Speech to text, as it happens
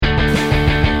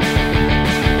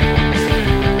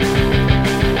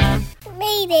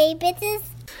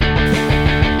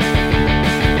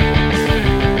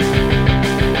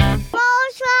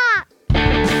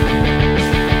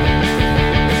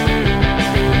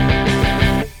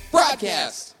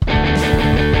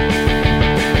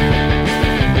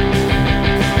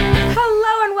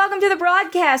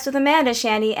podcast with Amanda,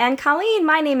 Shandy, and Colleen.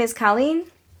 My name is Colleen.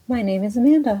 My name is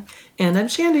Amanda. And I'm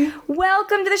Shandy.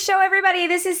 Welcome to the show, everybody.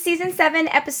 This is Season 7,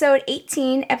 Episode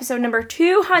 18, episode number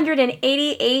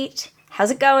 288.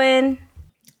 How's it going?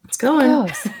 It's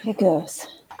going. It goes.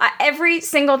 Every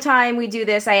single time we do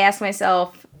this, I ask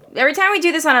myself, every time we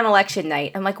do this on an election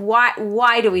night, I'm like,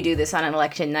 why do we do this on an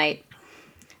election night?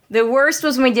 The worst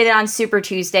was when we did it on Super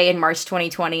Tuesday in March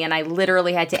 2020, and I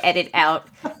literally had to edit out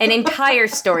an entire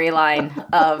storyline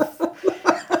of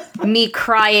me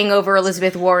crying over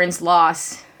Elizabeth Warren's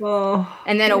loss. Oh,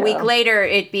 and then a week later,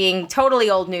 it being totally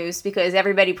old news because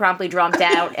everybody promptly dropped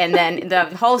out, and then the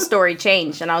whole story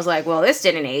changed. And I was like, well, this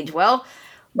didn't age well.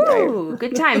 Ooh,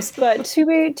 good times. But to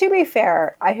be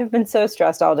fair, I have been so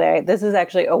stressed all day. This is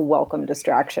actually a welcome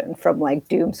distraction from like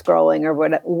doom scrolling or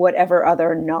whatever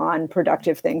other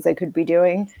non-productive things I could be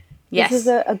doing. Yes. This is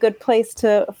a good place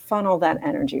to funnel that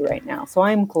energy right now. So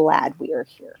I'm glad we are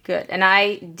here. Good. And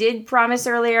I did promise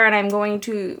earlier, and I'm going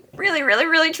to really, really,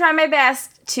 really try my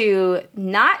best to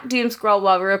not doom scroll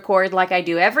while we record like I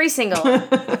do every single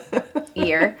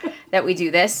year that we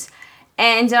do this.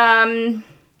 And,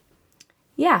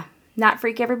 yeah, not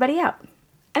freak everybody out.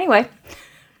 Anyway,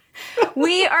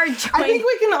 we are joined. I think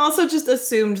we can also just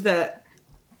assume that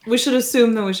we should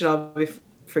assume that we should all be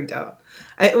freaked out.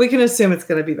 We can assume it's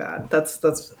going to be bad. That's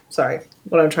sorry,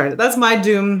 what I'm trying to. That's my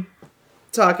doom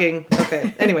talking.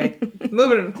 Okay. Anyway,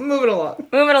 moving along.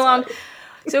 Moving along.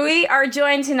 So we are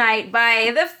joined tonight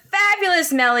by the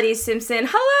fabulous Melody Simpson.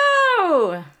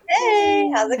 Hello. Hey,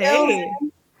 how's it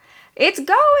going? It's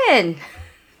going.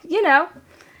 You know.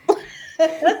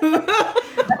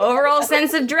 Overall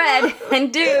sense of dread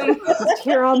and doom.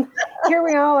 Here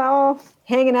we all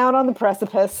hanging out on the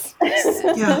precipice.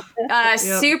 Yeah.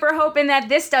 Super hoping that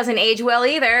this doesn't age well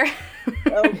either.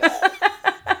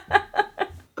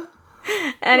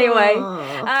 Anyway,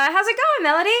 how's it going,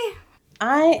 Melody?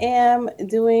 I am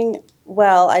doing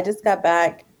well. I just got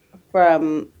back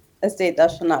from a state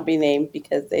that shall not be named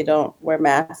because they don't wear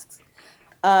masks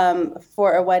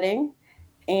for a wedding.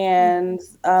 And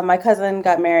my cousin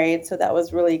got married, so that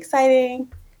was really exciting.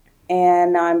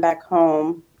 And now I'm back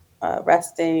home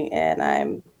resting, and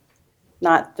I'm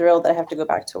not thrilled that I have to go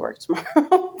back to work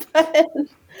tomorrow.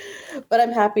 but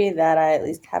I'm happy that I at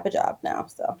least have a job now.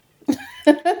 So,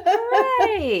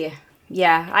 Hooray!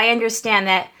 Yeah, I understand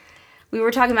that. We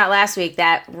were talking about last week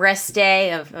that rest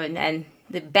day and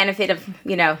the benefit of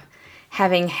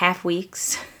having half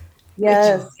weeks.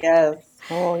 Yes.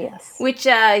 Oh, yes. Which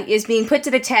is being put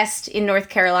to the test in North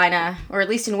Carolina, or at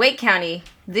least in Wake County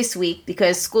this week,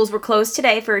 because schools were closed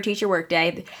today for a teacher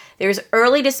workday. There's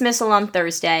early dismissal on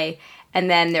Thursday, and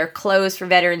then they're closed for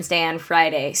Veterans Day on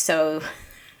Friday. So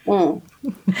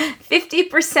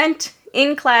 50%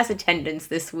 in-class attendance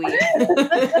this week.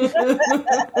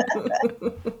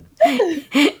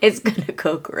 It's going to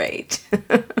go great.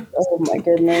 Oh, my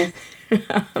goodness.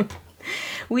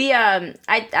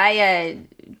 I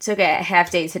took a half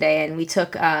day today, and we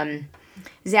took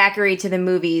Zachary to the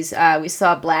movies. We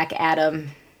saw Black Adam.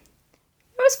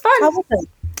 It was fun. How was it?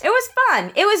 It was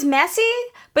fun. It was messy,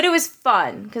 but it was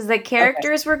fun because the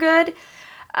characters were good.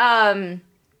 I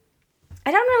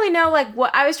don't really know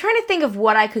what I was trying to think of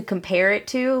what I could compare it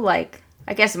to. Like,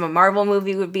 I guess a Marvel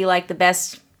movie would be like the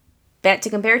best bet to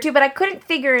compare it to, but I couldn't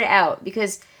figure it out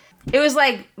because it was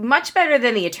like much better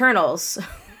than the Eternals.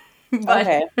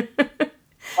 Okay.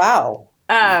 Wow.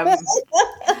 I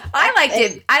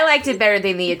liked it better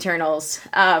than the Eternals.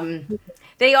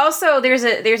 They also there's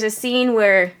a scene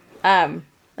where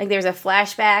there's a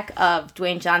flashback of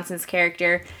Dwayne Johnson's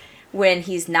character when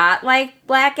he's not like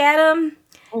Black Adam,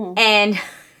 and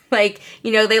they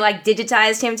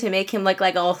digitized him to make him look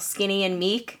like all skinny and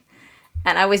meek,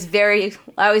 and I was very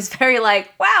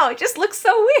like, wow, it just looks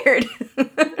so weird.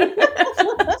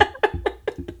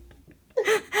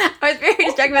 I was very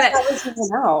distracted by that. That was even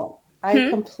out. I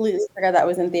completely forgot that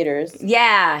was in theaters.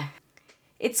 Yeah,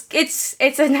 it's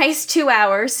a nice 2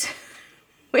 hours,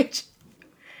 which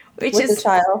With is a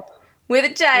child.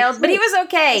 With a child, but he was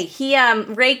okay. He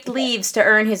raked leaves to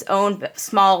earn his own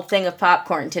small thing of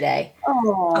popcorn today.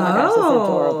 Oh, my gosh, that's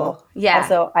adorable. Yeah.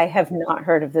 Also, I have not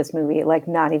heard of this movie, like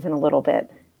not even a little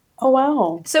bit. oh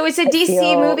wow. So it's a DC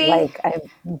Feel movie. like I've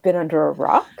been under a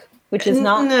rock, which is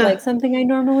not like something I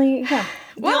normally. Yeah.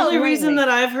 The only reason that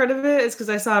I've heard of it is because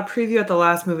I saw a preview at the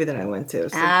last movie that I went to.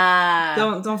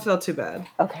 So don't feel too bad.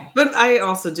 Okay. But I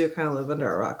also do kind of live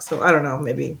under a rock, so I don't know,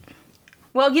 maybe.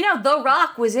 Well, The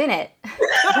Rock was in it.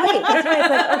 Right. That's why it's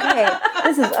like, okay,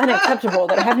 this is unacceptable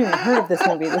that I haven't even heard of this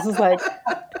movie. This is like,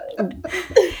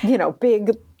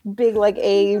 big like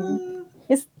a.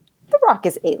 Is The Rock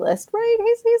is A-list, right?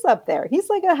 He's up there. He's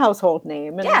like a household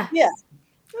name. And Yeah. Yeah.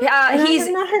 and I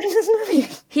have not heard of this movie.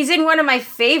 He's in one of my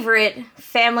favorite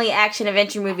family action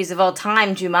adventure movies of all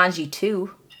time, Jumanji 2.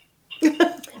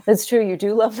 That's true. You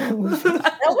do love that movie.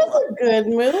 That was a good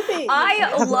movie.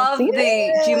 I love seen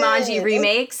the Jumanji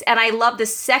remakes, and I love the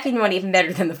second one even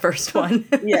better than the first one.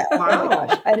 Yeah. Wow.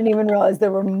 I didn't even realize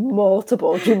there were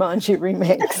multiple Jumanji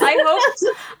remakes.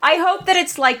 I hope that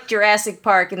it's like Jurassic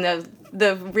Park and the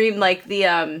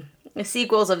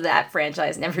sequels of that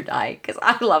franchise never die, because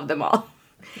I love them all.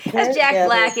 Has Jack Yeah,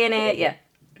 Black in it? Yeah.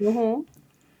 Mm-hmm.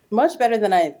 Much better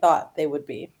than I thought they would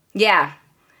be. Yeah.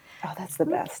 Oh, that's the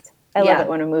best. I love it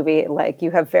when a movie, like,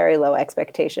 you have very low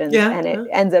expectations and it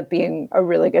ends up being a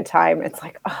really good time. It's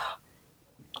like, oh.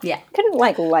 Yeah. Couldn't,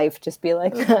 like, life just be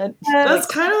like that? That's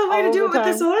kind of the way to do it with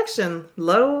time. this election.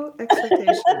 Low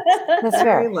expectations. That's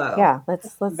Very fair. low. Yeah,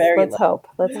 let's Very low. hope.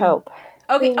 Let's hope.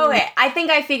 Okay, I think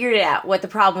I figured it out, what the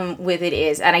problem with it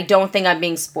is, and I don't think I'm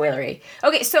being spoilery.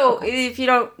 Okay, so if you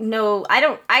don't know,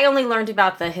 I only learned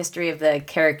about the history of the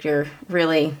character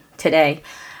really today.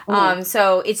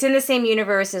 So it's in the same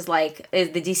universe as the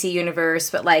DC universe,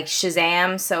 but like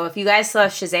Shazam. So if you guys saw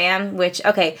Shazam, which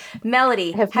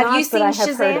Melody, have not, you seen but I have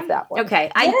Shazam? heard of that one.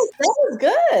 Okay, Yes, that was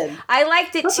good. I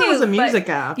liked it That too. was a but music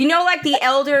app. You know, like the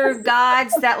elder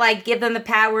gods that like give them the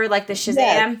power, like the Shazam.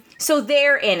 Yes. So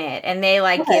they're in it, and they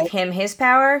like give him his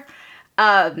power.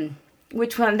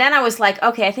 Which one? Then I was like,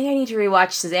 okay, I think I need to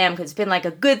rewatch Shazam because it's been like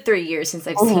a good 3 years since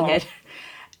I've seen it.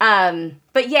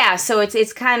 But yeah, so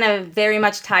it's kind of very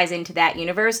much ties into that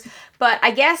universe. But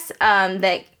I guess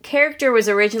the character was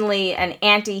originally an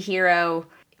anti-hero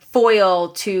foil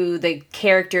to the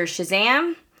character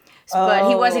Shazam. But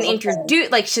he wasn't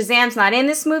introduced. Like, Shazam's not in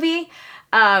this movie.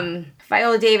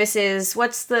 Viola Davis's,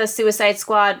 what's the Suicide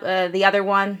Squad? The other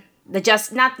one,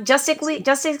 Justice League.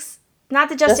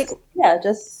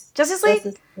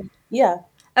 Yeah.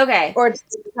 Okay. Or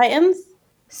Titans.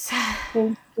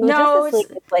 No, Justice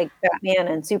League is like Batman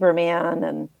and Superman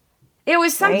and it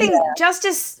was something Right.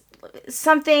 Justice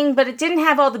something, but it didn't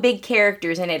have all the big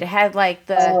characters in it. It had like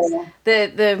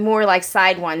the more like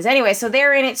side ones. Anyway, so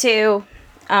they're in it too,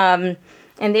 and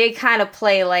they kind of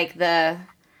play like the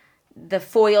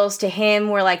foils to him,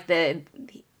 where like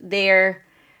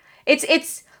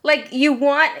it's like you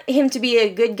want him to be a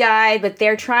good guy, but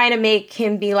they're trying to make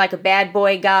him be like a bad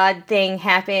boy god thing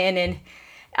happen,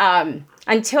 and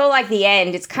until like the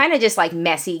end, it's kind of just like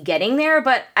messy getting there,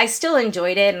 but I still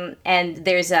enjoyed it, and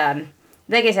there's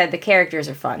like I said, the characters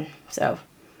are fun, so,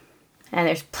 and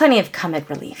there's plenty of comic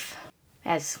relief,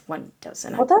 as one does.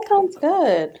 Well, that sounds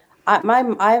good.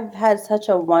 I've had such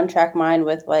a one-track mind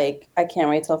with like, I can't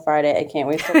wait till Friday. I can't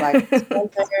wait till Black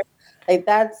Panther. Like,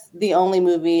 that's the only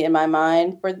movie in my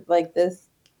mind for like this.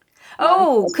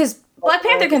 Oh, because Black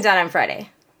Panther comes out on Friday.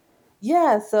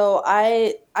 Yeah, so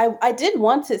I did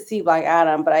want to see Black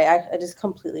Adam, but I just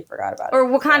completely forgot about it. Or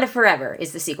Wakanda Forever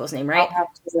is the sequel's name, right? I'll have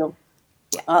to.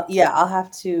 I'll have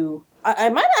to. I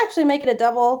might actually make it a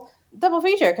double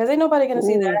feature because ain't nobody gonna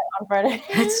see that on Friday.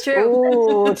 That's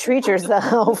true. ooh, treat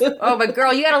yourself. Oh, but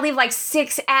girl, you gotta leave like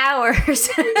 6 hours. It's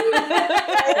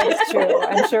true.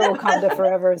 I'm sure Wakanda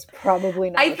Forever is probably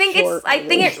not. I think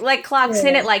it like clocks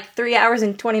in at like 3 hours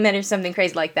and 20 minutes, something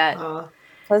crazy like that.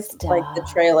 Plus, like the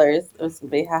trailers, it was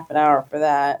gonna be half an hour for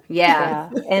that. Yeah.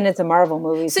 And it's a Marvel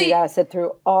movie, so you gotta sit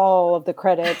through all of the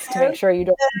credits to make sure you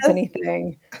don't miss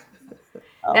anything.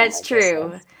 Oh, That's my true.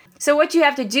 goodness. So what you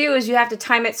have to do is you have to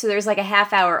time it so there's like a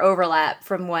half-hour overlap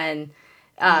from when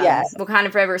Yes.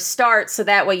 Wakanda Forever starts, so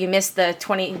that way you miss the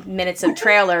 20 minutes of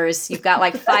trailers. You've got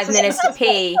like 5 minutes to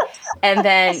pee, and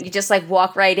then you just like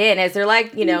walk right in as they're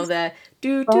like, you know, the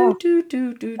do do do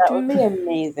do do. That would be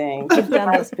amazing. I've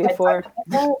done this before.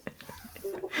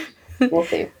 We'll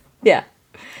see. Yeah.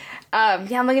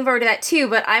 Yeah, I'm looking forward to that too,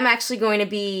 but I'm actually going to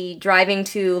be driving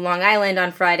to Long Island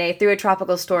on Friday through a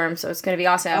tropical storm, so it's going to be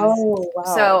awesome. Oh, wow.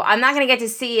 So I'm not going to get to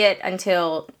see it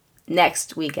until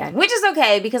next weekend, which is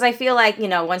okay because I feel like, you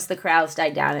know, once the crowds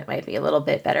died down, it might be a little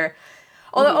bit better.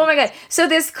 Although, oh my God. So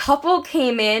this couple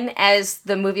came in as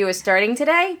the movie was starting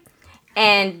today,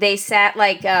 and they sat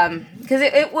like, because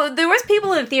there was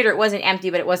people in the theater. It wasn't empty,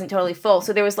 but it wasn't totally full.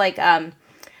 So there was like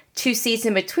 2 seats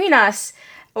in between us,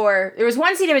 or there was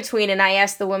 1 seat in between, and I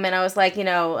asked the woman, I was like, you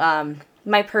know,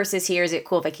 my purse is here. Is it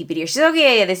cool if I keep it here? She's like,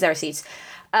 okay, yeah, this is our seats.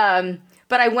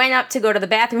 But I went up to go to the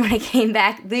bathroom. When I came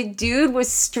back, the dude was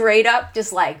straight up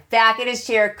just like back in his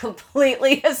chair,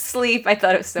 completely asleep. I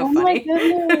thought it was so funny.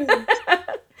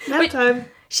 Nap time.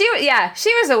 She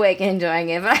was awake and enjoying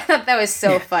it, but I thought that was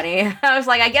so funny. I was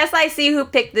like, I guess I see who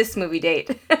picked this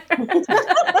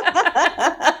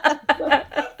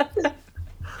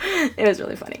It was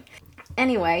really funny.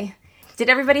 Anyway, did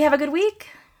everybody have a good week?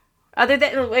 Other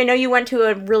than, I know you went to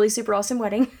a really super awesome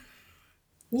wedding.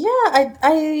 Yeah,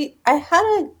 I had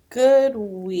a good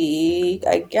week,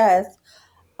 I guess.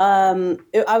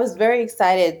 I was very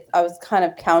excited. I was kind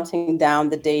of counting down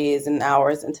the days and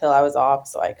hours until I was off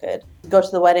so I could go to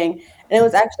the wedding. And it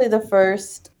was actually the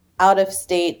first out of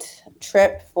state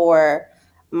trip for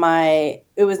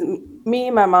it was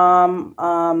me, my mom,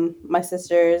 my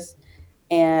sisters,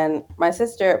 and my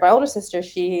older sister,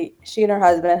 she and her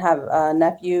husband have a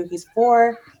nephew. He's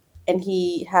 4 and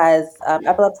he has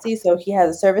epilepsy. So he has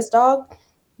a service dog.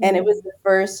 And it was the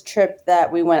first trip that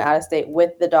we went out of state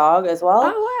with the dog as well.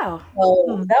 Oh, wow.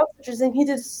 So that was interesting. He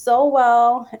did so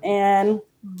well. And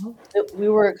we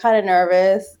were kind of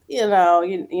nervous. You know,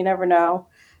 you never know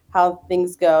how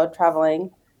things go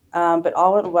traveling. But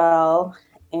all went well.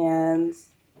 And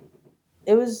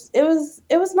it was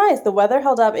nice. The weather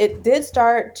held up. It did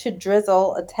start to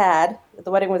drizzle a tad.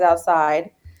 The wedding was outside.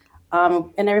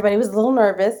 And everybody was a little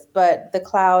nervous, but the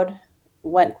cloud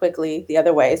went quickly the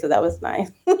other way, so that was nice.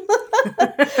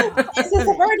 It's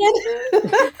averted.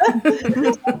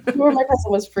 My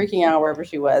cousin was freaking out wherever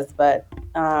she was, but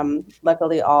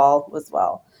luckily all was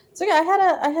well. So yeah,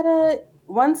 I had a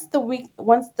once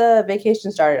the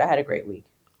vacation started, I had a great week.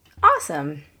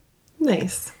 Awesome.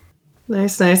 Nice.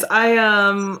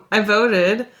 I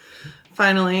voted.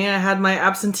 Finally, I had my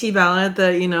absentee ballot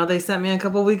that, they sent me a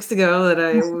couple weeks ago that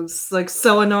I was like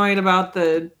so annoyed about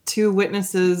the 2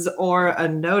 witnesses or a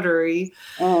notary.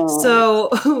 Oh. So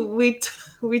we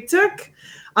took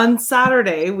on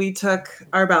Saturday, we took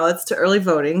our ballots to early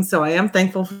voting. So I am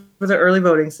thankful for the early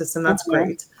voting system. That's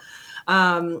great.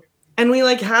 And we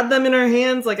had them in our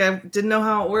hands. I didn't know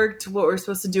how it worked, what we're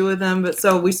supposed to do with them. But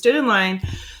so we stood in line.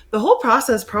 The whole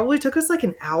process probably took us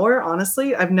an hour.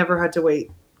 Honestly, I've never had to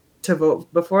wait to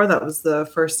vote before. That was the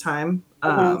first time.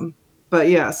 But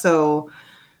yeah, so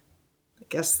I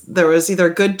guess there was either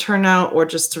good turnout or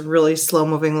just a really slow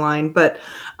moving line. But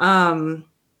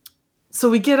so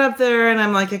we get up there and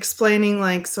I'm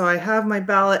explaining so I have my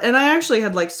ballot, and I actually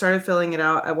had started filling it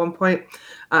out at one point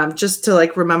just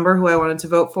to remember who I wanted to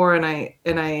vote for, and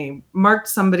I marked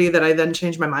somebody that I then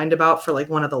changed my mind about for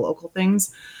one of the local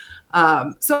things.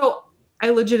 So I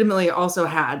legitimately also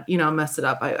had, messed it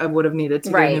up. I would have needed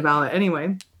to get a new ballot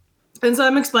anyway. And so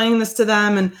I'm explaining this to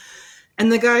them,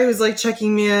 and the guy who's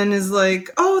checking me in is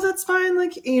oh, that's fine.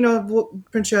 We'll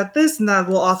print you out this and that.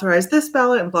 We'll authorize this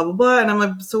ballot and blah, blah, blah. And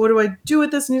I'm so what do I do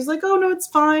with this? And he's oh, no, it's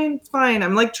fine. It's fine.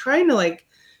 I'm trying to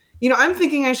I'm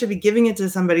thinking I should be giving it to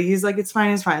somebody. He's it's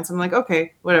fine. It's fine. So I'm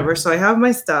okay, whatever. So I have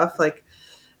my stuff. I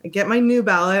get my new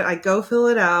ballot. I go fill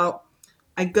it out.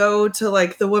 I go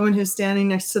to the woman who's standing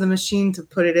next to the machine to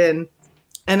put it in.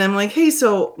 And I'm hey,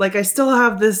 so I still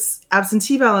have this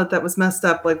absentee ballot that was messed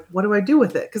up. What do I do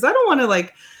with it? Because I don't want to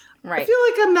right. I feel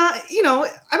I'm not,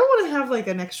 I don't want to have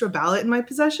an extra ballot in my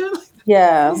possession.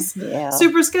 Yeah.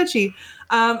 Super sketchy.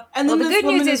 And then the good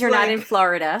news is you're not in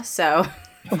Florida, so.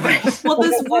 Well,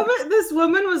 this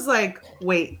woman was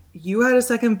wait, you had a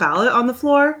second ballot on the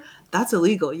floor? That's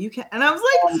illegal. You can't. And I was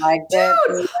oh my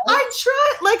dude, I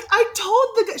tried. I told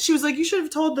the guy. She was you should have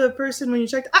told the person when you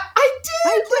checked. I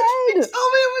did. She told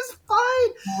me it was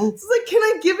fine. It's can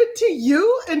I give it to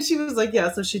you? And she was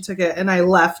yeah. So she took it, and I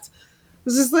left. It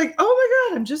was just oh my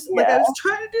God, I'm just I was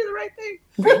trying to do the right thing.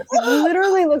 I'm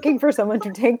literally looking for someone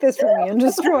to take this from me and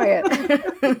destroy it.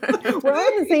 We're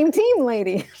on the same team,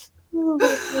 lady.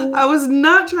 I was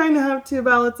not trying to have 2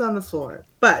 ballots on the floor,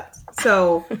 but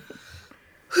so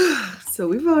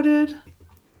we voted.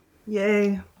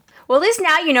 Yay. Well, at least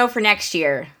now you know for next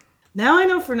year. Now I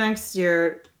know for next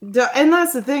year. And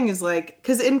that's the thing is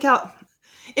because in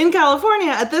California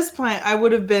at this point, I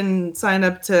would have been signed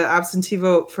up to absentee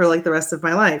vote for the rest of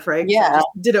my life, right? Yeah. I just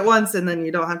did it once and then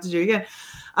you don't have to do it again.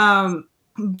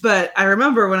 But I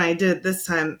remember when I did it this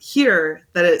time here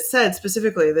that it said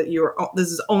specifically that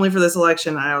this is only for this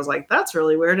election. And I was that's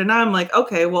really weird. And now I'm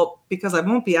okay, well, because I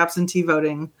won't be absentee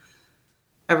voting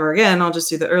ever again, I'll just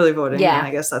do the early voting. Yeah. And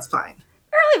I guess that's fine.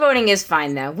 Early voting is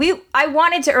fine though. I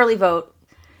wanted to early vote.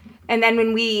 And then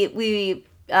when we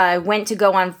went to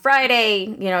go on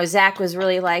Friday, Zach was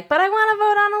really but I want to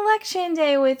vote on election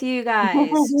day with you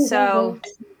guys. So,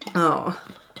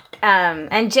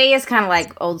 and Jay is kind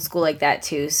of old school like that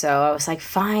too. So I was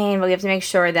fine, but we have to make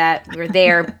sure that we're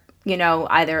there,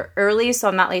 either early so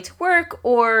I'm not late to work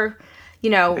or,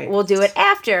 right. We'll do it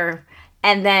after.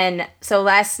 And then, so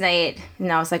last night,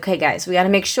 I was hey guys, we got to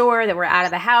make sure that we're out of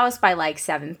the house by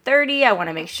 7:30. I want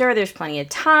to make sure there's plenty of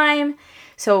time.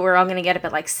 So we're all going to get up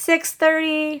at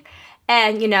 6:30.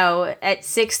 And, at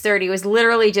 6:30, it was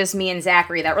literally just me and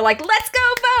Zachary that were let's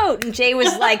go vote. And Jay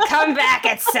was like, come back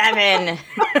at 7.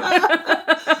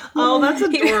 Oh, that's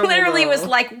adorable. He literally was though.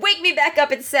 like, wake me back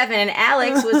up at 7. And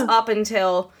Alex was up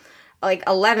until like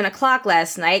 11 o'clock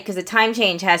last night because the time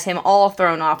change has him all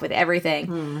thrown off with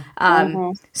everything.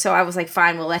 So I was like,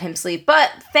 fine, we'll let him sleep.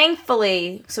 But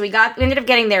thankfully, so we ended up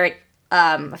getting there at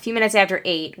a few minutes after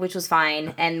 8, which was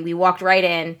fine. And we walked right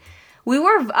in. We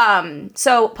were,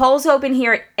 so polls open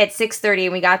here at 6:30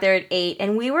 and we got there at 8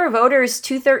 and we were voters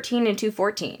 213 and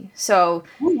 214. So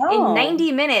in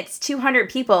 90 minutes, 200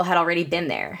 people had already been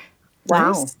there.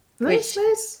 Wow.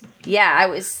 Nice. Yeah, I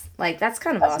was like, that's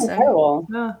kind of awesome. Incredible.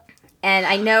 Yeah. And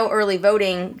I know early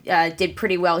voting did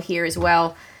pretty well here as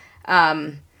well.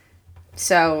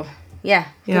 So yeah,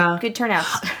 good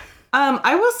turnouts.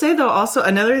 I will say though, also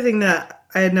another thing that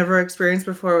I had never experienced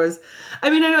before was, I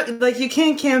mean, I know like you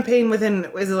can't campaign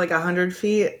within, is it like 100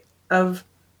 feet of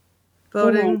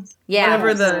voting? Yeah.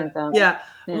 Whatever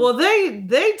Well,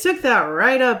 they took that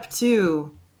right up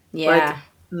to like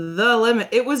the limit.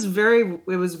 It was very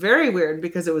weird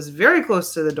because it was very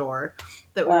close to the door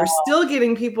that we were still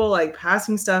getting people like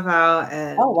passing stuff out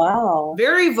and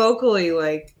very vocally,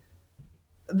 like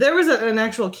there was an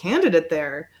actual candidate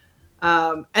there.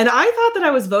 And I thought that I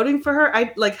was voting for her.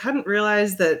 I like hadn't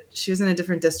realized that she was in a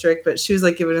different district, but she was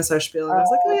like giving us our spiel, and I was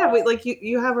like, "Oh yeah, wait, like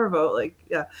you have her vote, like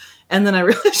yeah." And then I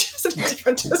realized she was in a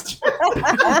different district.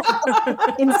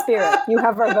 In spirit, you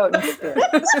have our vote in spirit,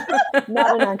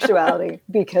 not in actuality,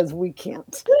 because we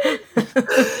can't.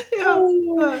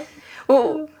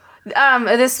 Well,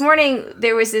 this morning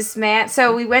there was this man.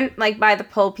 So we went like by the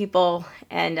poll people,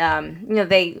 and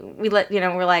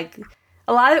we're like.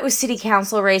 A lot of it was city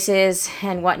council races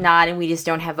and whatnot, and we just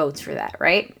don't have votes for that,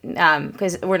 right?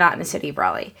 Because we're not in the city of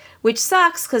Raleigh, which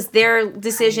sucks because their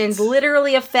decisions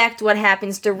literally affect what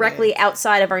happens directly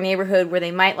outside of our neighborhood, where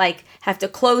they might like have to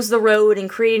close the road and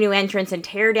create a new entrance and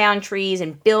tear down trees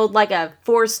and build like a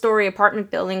 4-story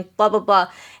apartment building, blah, blah, blah.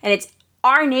 And it's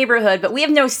our neighborhood, but we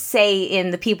have no say in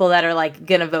the people that are like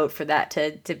going to vote for that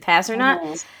to pass or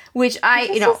not. Which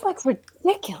This is like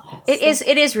ridiculous. It is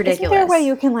ridiculous. Isn't there a way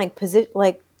you can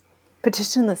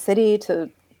petition the city to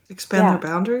expand their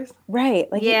boundaries? Right.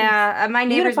 Like my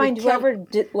neighbors would find whoever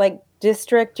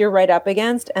district you're right up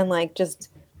against and like just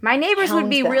my neighbors would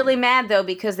be really mad though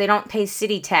because they don't pay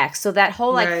city tax. So that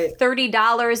whole like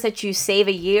 $30 that you save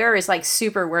a year is like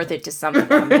super worth it to some of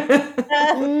them.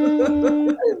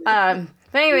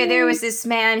 But anyway, there was this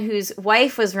man whose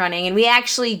wife was running, and we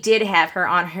actually did have her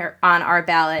on our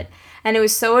ballot, and it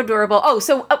was so adorable.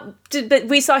 But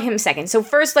we saw him second. So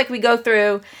first, like we go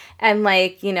through, and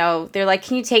like they're like,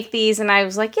 "Can you take these?" And I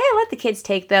was like, "Yeah, let the kids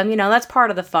take them. That's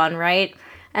part of the fun, right?"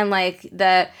 And like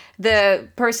the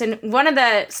person,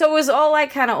 so it was all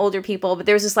like kind of older people, but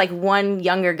there was this like one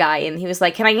younger guy, and he was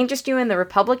like, "Can I interest you in the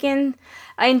Republican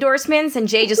endorsements?" And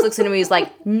Jay just looks at him and he's like,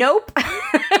 "Nope."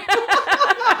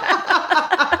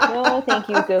 No, thank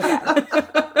you. Go ahead.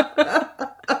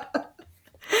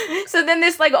 So then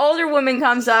this like older woman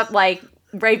comes up like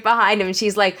right behind him, and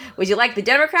she's like, "Would you like the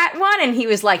Democrat one?" And he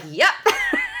was like, "Yep."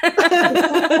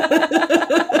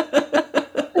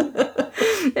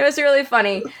 It was really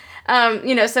funny.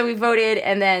 So we voted,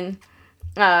 and then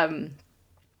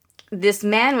this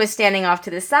man was standing off to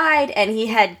the side, and he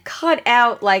had cut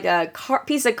out like a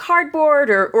piece of cardboard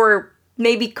or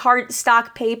maybe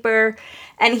cardstock paper,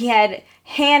 and he had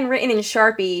handwritten in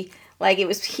Sharpie, like it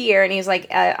was here, and he was like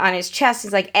on his chest,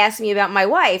 he's like, "Ask me about my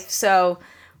wife." So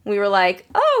we were like,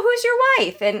 "Oh, who's your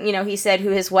wife?" And he said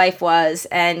who his wife was,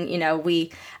 and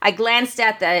I glanced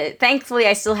at thankfully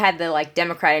I still had the like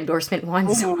Democrat endorsement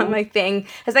ones on my thing,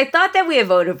 because I thought that we had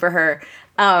voted for her,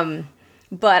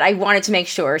 but I wanted to make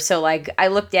sure. So like I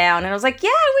looked down and I was like, "Yeah,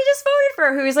 we just voted for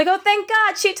her." He was like, "Oh, thank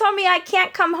God. She told me I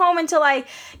can't come home until I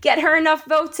get her enough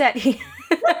votes at."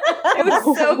 It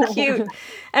was so cute.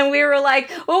 And we were like,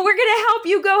 "Well, we're going to help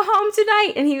you go home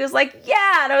tonight." And he was like,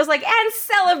 "Yeah." And I was like, "And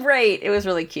celebrate." It was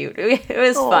really cute. It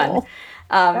was fun.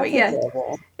 But yeah,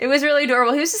 adorable. It was really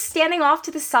adorable. He was just standing off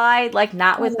to the side, like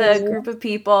not with a group of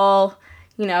people,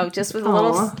 just with a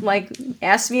little, like,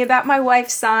 "Ask me about my wife"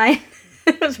 sign.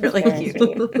 It was really cute.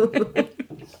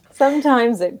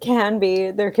 Sometimes there can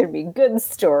be good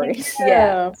stories.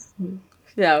 Yeah.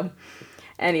 So,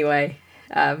 anyway,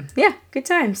 good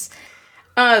times.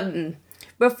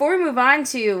 Before we move on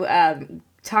to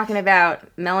talking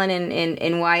about melanin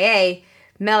in YA,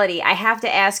 Melody, I have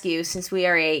to ask you, since we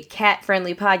are a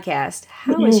cat-friendly podcast,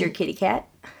 how is your kitty cat?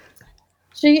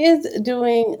 She is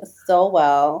doing so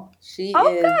well. She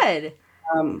is good.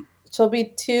 She'll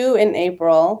be 2 in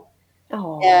April.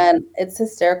 Oh. And it's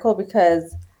hysterical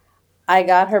because I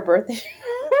got her birthday.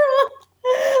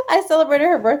 I celebrated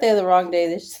her birthday the wrong day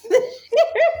this year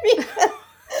because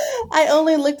I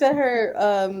only looked at her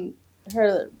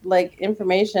like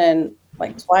information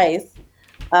like twice.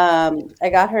 I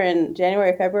got her in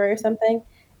January, February or something,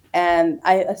 and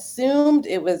I assumed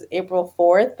it was April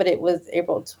 4th, but it was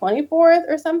April 24th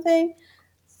or something.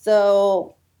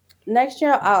 So next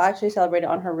year I'll actually celebrate it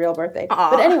on her real birthday. Aw.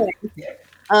 But anyway,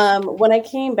 when I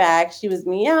came back, she was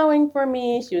meowing for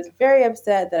me. She was very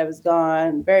upset that I was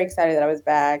gone, very excited that I was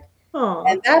back. Aw.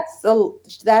 And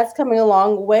that's coming a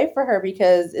long way for her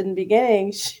because in the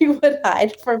beginning she would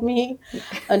hide from me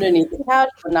underneath the couch,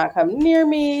 would not come near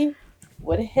me,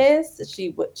 would hiss.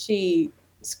 She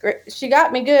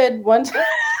got me good one time.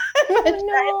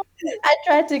 I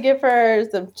tried to give her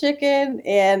some chicken,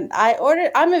 and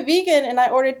I'm a vegan, and I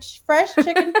ordered fresh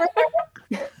chicken for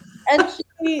her, and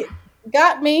she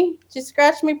got me. She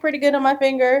scratched me pretty good on my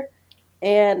finger,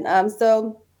 and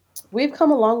so we've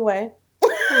come a long way.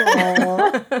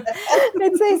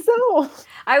 I'd say so.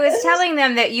 I was telling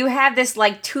them that you have this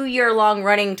like 2-year-long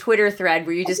running Twitter thread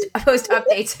where you just post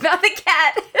updates about the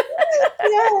cat.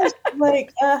 Yeah,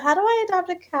 like how do I adopt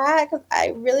a cat? Because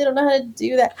I really don't know how to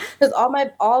do that. Because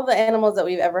all the animals that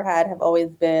we've ever had have always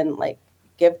been like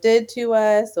gifted to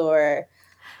us, or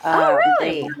Oh,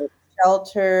 really? they were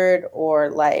sheltered,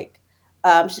 or like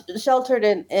sheltered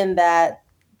in that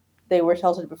they were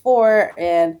sheltered before,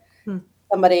 and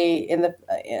somebody in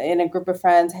a group of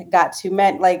friends got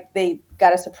they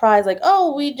got a surprise, like,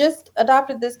 oh, we just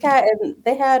adopted this cat and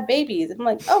they had babies. And I'm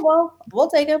like, oh, well, we'll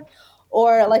take them.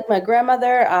 Or like my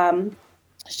grandmother, our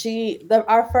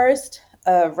first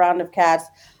round of cats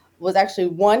was actually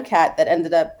one cat that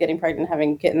ended up getting pregnant,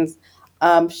 having kittens.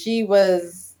 She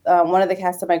was one of the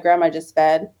cats that my grandma just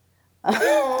fed.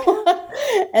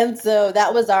 And so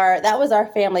that was our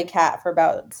family cat for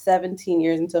about 17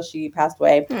 years until she passed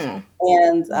away.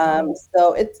 And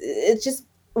so it's just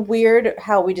weird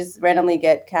how we just randomly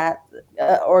get cats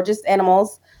or just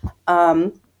animals.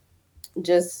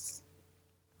 Just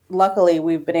luckily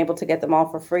we've been able to get them all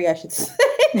for free, I should say.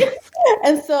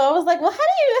 And so I was like, well, how do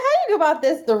you go about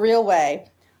this the real way?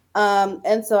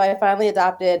 And so I finally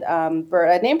adopted Bird.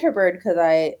 I named her Bird because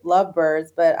I love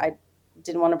birds, but I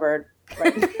didn't want a bird.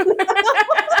 Right.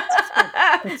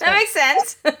 That makes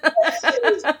sense.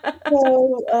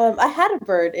 So I had a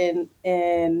bird in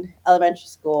elementary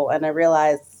school, and I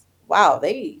realized, wow,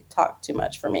 they talk too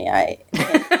much for me. I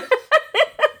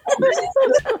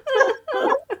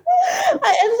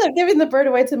ended up giving the bird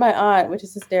away to my aunt, which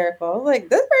is hysterical. I was like,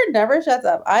 this bird never shuts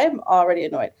up. I'm already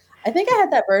annoyed. I think I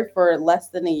had that bird for less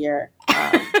than a year.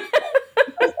 I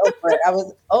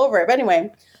was over it. But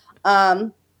anyway,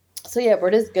 so yeah,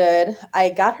 Bird is good.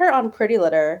 I got her on Pretty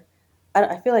Litter.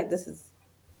 I feel like this is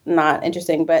not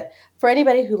interesting, but for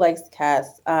anybody who likes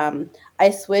cats, I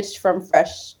switched from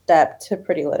Fresh Step to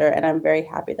Pretty Litter, and I'm very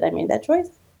happy that I made that choice.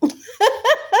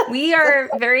 We are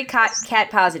very cat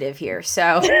positive here,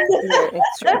 so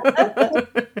It's true.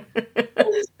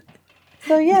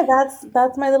 So yeah,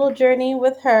 that's my little journey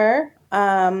with her.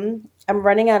 I'm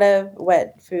running out of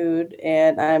wet food,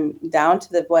 and I'm down to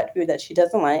the wet food that she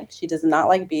doesn't like. She does not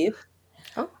like beef.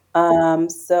 Oh.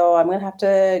 So I'm gonna have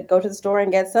to go to the store and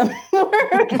get some more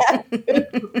cat food.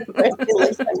 It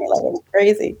looks at me like I'm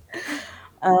crazy.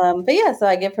 But yeah, so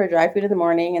I give her dry food in the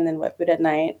morning and then wet food at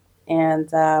night.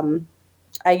 And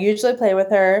I usually play with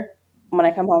her when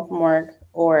I come home from work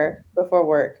or before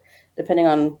work, depending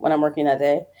on when I'm working that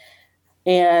day.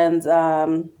 And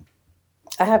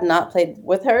I have not played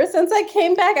with her since I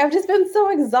came back. I've just been so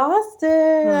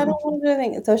exhausted. I don't want to do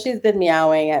anything. So she's been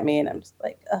meowing at me, and I'm just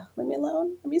like, leave me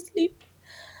alone. Let me sleep.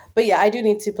 But yeah, I do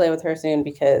need to play with her soon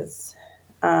because,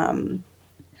 I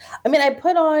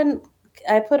put on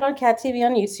Cat TV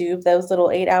on YouTube, those little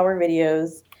 8-hour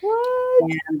videos. What?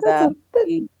 And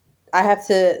I have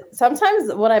to,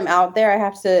 sometimes when I'm out there, I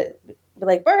have to be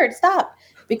like, Bird, stop.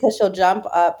 Because she'll jump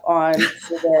up on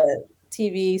the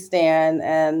TV stand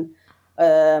and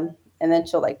then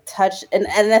she'll like touch. And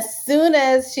as soon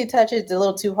as she touches a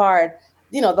little too hard,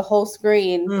 the whole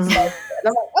screen. Mhm. And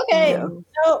I'm like, okay,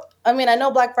 no. I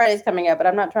know Black Friday's coming up, but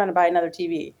I'm not trying to buy another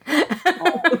TV.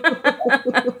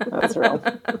 That's real.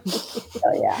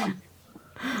 So yeah.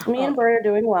 Me and Bird are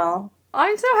doing well.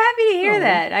 I'm so happy to hear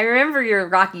that. I remember your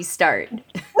rocky start.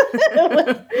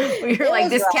 You're like,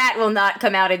 this cat will not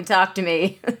come out and talk to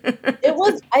me. It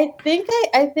was, I think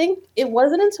it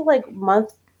wasn't until like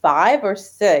month 5 or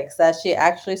 6 that she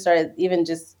actually started even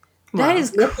just That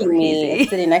is looking at me crazy. and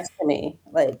sitting next to me.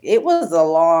 Like, it was a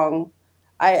long,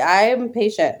 I'm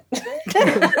patient.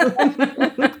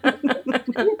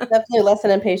 definitely a lesson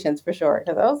in patience for sure.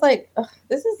 Because I was like, "Ugh,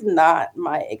 this is not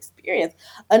my experience.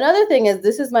 Another thing is,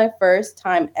 this is my first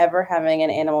time ever having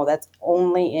an animal that's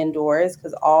only indoors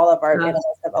because all of our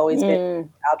animals have always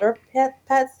been outdoor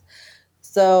pets.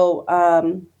 So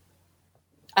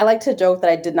I like to joke that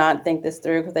I did not think this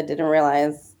through because I didn't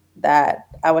realize that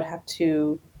I would have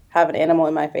to have an animal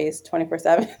in my face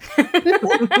 24/7.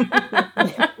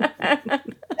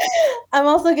 I'm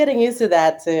also getting used to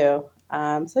that too.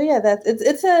 So yeah,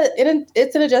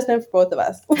 it's an adjustment for both of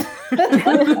us.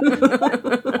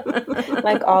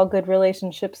 Like all good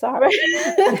relationships are.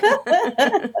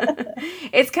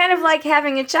 It's kind of like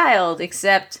having a child,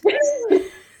 except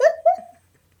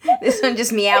this one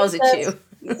just meows at you.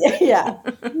 Yeah.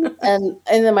 And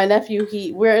then my nephew,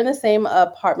 we're in the same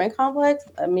apartment complex,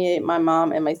 me, my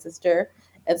mom, and my sister.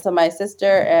 And so my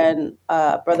sister and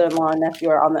brother-in-law and nephew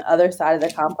are on the other side of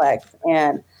the complex.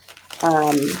 And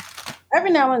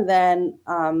every now and then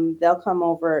they'll come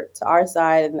over to our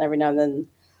side, and every now and then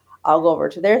I'll go over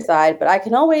to their side. But I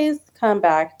can always come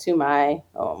back to my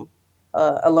home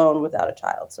alone without a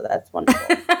child. So that's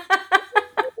wonderful.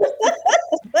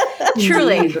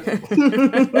 Truly.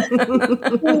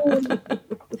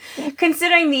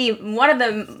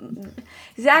 Considering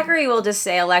Zachary will just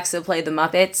say, Alexa, play the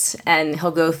Muppets, and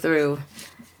he'll go through.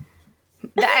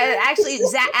 Actually,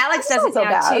 Alex does it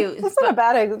now too. That's not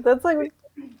bad. That's like,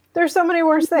 there's so many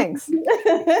worse things.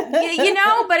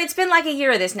 But it's been like a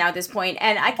year of this now at this point,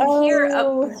 and I can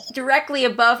hear directly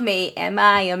above me, am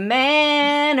I a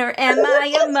man or am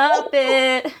I a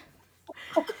Muppet?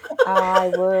 I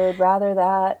would rather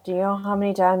that. Do you know how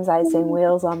many times I sing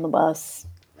Wheels on the Bus?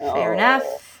 Fair enough.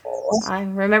 I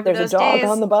remember There's a dog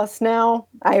on the bus now.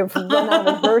 I've run out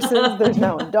of verses. There's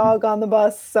now a dog on the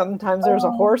bus. Sometimes there's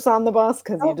a horse on the bus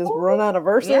because you just run out of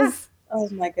verses. Yeah. Oh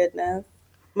my goodness.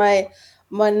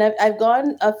 I've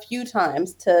gone a few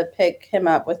times to pick him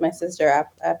up with my sister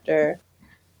after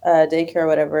daycare or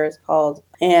whatever it's called.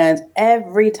 And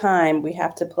every time we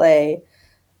have to play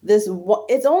it's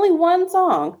only one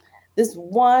song, this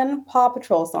one Paw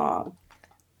Patrol song,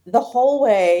 the whole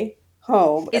way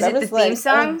home. Is it the theme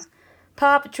song?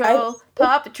 Paw Patrol,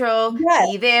 Paw Patrol,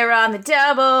 be there on the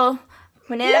double,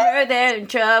 whenever they're in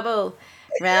trouble.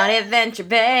 Round Adventure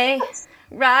Bay,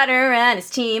 Ryder and his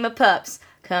team of pups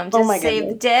come to save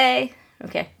the day.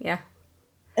 Okay, yeah.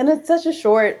 And it's such a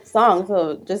short song,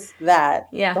 so just that.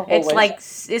 Yeah, it's like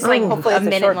hopefully a it's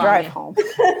minute short long. drive home.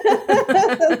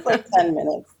 It's like 10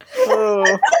 minutes.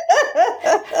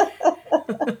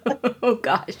 Oh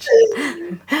gosh.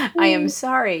 I am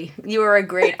sorry. You are a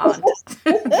great aunt.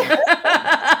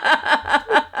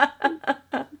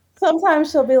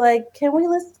 Sometimes she'll be like, Can we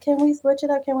switch it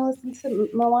up? Can we listen to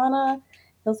Moana?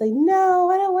 He'll say,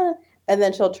 no, I don't want to. And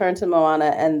then she'll turn to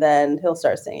Moana, and then he'll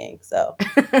start singing. So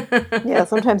yeah,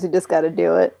 sometimes you just got to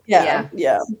do it. Yeah.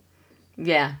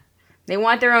 Yeah. They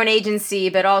want their own agency,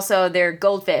 but also they're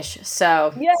goldfish.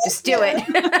 So just do it.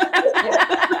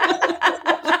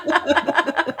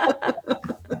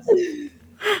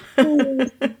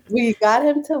 We got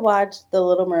him to watch The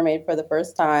Little Mermaid for the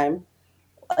first time.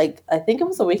 Like, I think it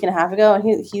was a week and a half ago,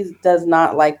 and he does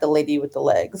not like the lady with the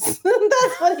legs.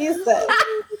 That's what he said.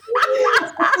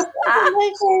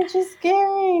 Like, they're just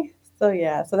scary. So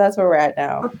that's where we're at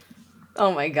now.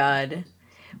 Oh my god.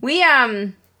 We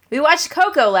watched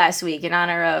Coco last week in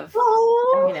honor of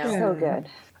So good.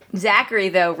 Zachary,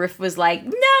 though, Riff was like,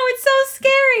 no, it's so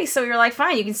scary. So we were like,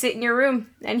 fine, you can sit in your room.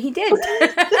 And he did.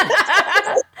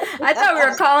 I thought we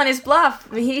were calling his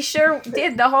bluff. He sure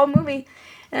did the whole movie.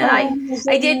 And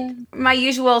I did my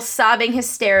usual sobbing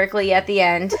hysterically at the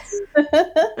end.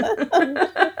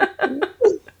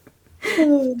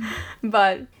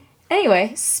 But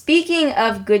anyway, speaking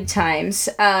of good times,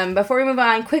 before we move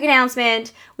on, quick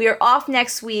announcement. We are off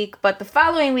next week, but the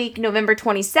following week, November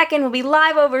 22nd, we'll be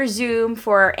live over Zoom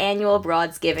for our annual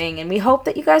Broadsgiving, and we hope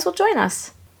that you guys will join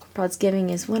us.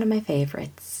 Broadsgiving is one of my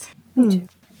favorites.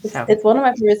 It's one of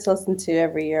my favorites to listen to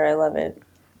every year. I love it.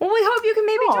 Well, we hope you can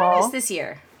maybe join us this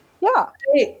year. Yeah.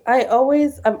 I'm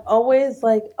always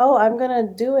like, oh, I'm going to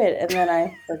do it. And then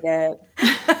I forget.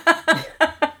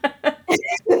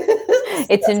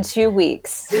 It's in 2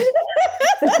 weeks.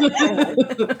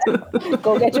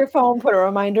 Go get your phone, put a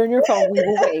reminder in your phone. We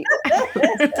will wait.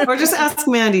 Or just ask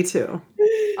Mandy too.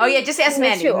 Oh, yeah, just ask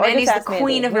Mandy. Mandy's the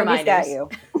queen of reminders. Got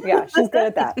you. Yeah, she's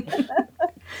good at that.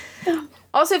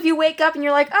 Also, if you wake up and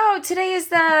you're like, oh, today is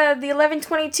the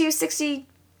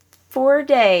 11/22/64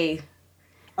 day.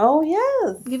 Oh,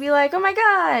 yes. You'd be like, oh my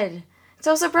god, it's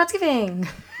also Broadsgiving.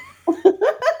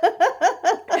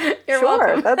 You're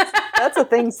welcome. That's a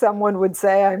thing someone would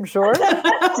say, I'm sure.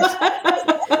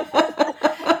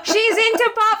 She's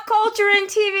into pop culture and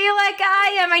TV like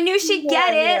I am. I knew she'd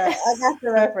get it. I got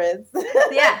the reference.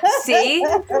 Yeah, see?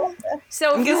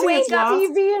 So if you guessing wake it's up...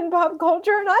 Lost. TV and pop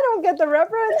culture, and I don't get the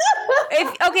reference.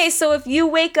 So if you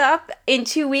wake up in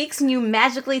 2 weeks and you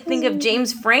magically think of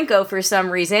James Franco for some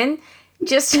reason,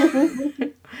 just...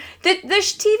 the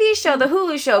TV show, the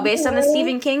Hulu show, based on the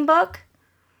Stephen King book.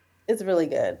 It's really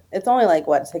good. It's only like,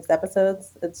 6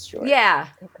 episodes? It's short. Yeah.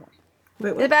 Wait,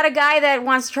 It's what? about a guy that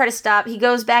wants to try to stop... He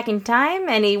goes back in time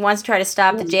and he wants to try to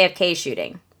stop the JFK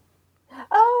shooting.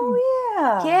 Oh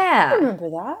yeah, Yeah. I remember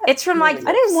that. It's from like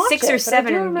I didn't watch 6 it, or but I 7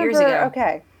 do years remember- ago.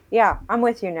 Okay, yeah, I'm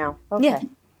with you now. Okay. Yeah.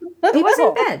 He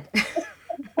wasn't bad.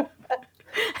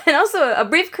 And also, a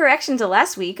brief correction to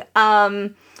last week.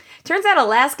 Turns out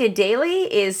Alaska Daily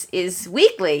is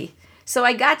weekly. So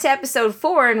I got to episode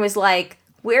 4 and was like,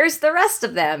 where's the rest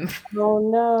of them? Oh,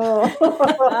 no.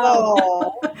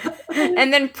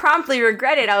 And then promptly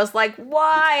regretted. I was like,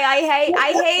 why? I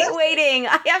hate waiting.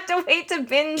 I have to wait to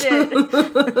binge it.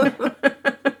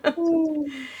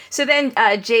 So then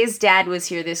Jay's dad was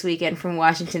here this weekend from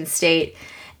Washington State,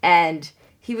 and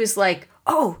he was like,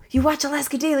 oh, you watch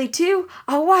Alaska Daily too?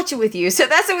 I'll watch it with you. So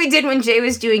that's what we did when Jay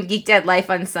was doing Geek Dad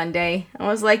Life on Sunday. I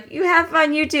was like, you have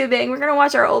fun YouTubing. We're going to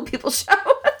watch our old people show.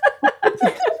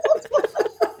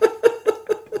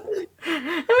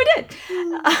 And we did.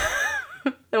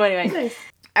 So anyway. Nice.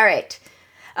 All right.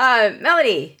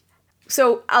 Melody.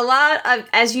 So a lot of,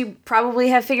 as you probably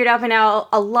have figured out by now,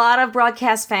 a lot of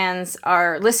broadcast fans,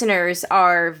 our listeners,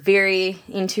 are very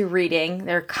into reading.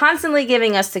 They're constantly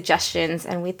giving us suggestions,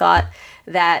 and we thought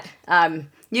that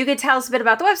you could tell us a bit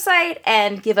about the website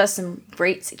and give us some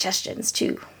great suggestions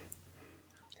too.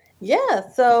 Yeah,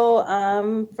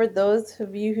 so for those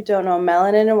of you who don't know,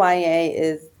 Melanin and YA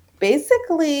is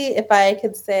basically, if I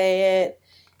could say it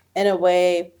in a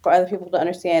way for other people to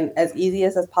understand as easy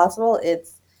as possible,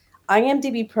 it's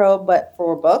IMDb Pro, but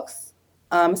for books,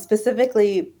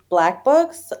 specifically Black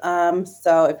books.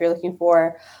 So if you're looking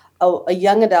for a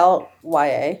young adult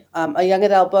YA, a young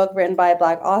adult book written by a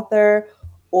Black author,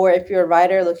 or if you're a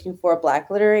writer looking for a Black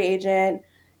literary agent,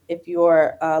 if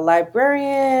you're a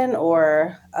librarian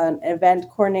or an event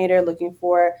coordinator looking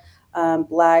for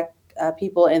Black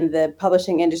people in the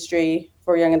publishing industry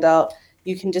for young adult,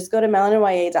 you can just go to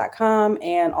melaninya.com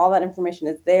and all that information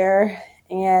is there.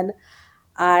 And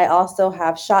I also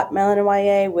have Shop Melanin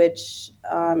YA, which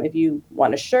if you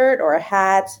want a shirt or a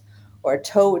hat or a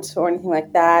tote or anything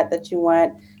like that you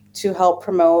want to help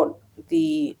promote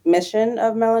the mission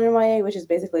of Melanin YA, which is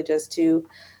basically just to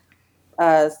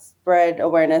spread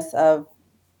awareness of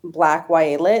Black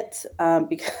YA lit,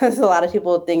 because a lot of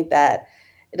people think that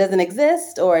it doesn't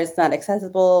exist or it's not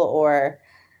accessible or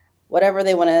whatever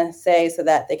they want to say so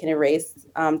that they can erase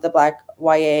the Black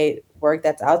YA work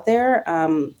that's out there.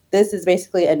 This is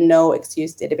basically a no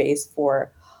excuse database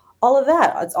for all of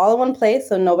that. It's all in one place,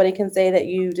 so nobody can say that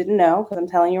you didn't know, because I'm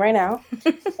telling you right now.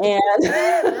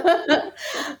 And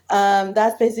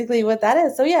that's basically what that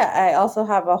is. So yeah, I also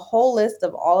have a whole list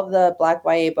of all of the Black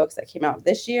YA books that came out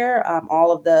this year,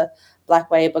 all of the Black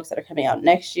YA books that are coming out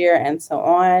next year, and so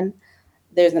on.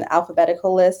 There's an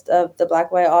alphabetical list of the Black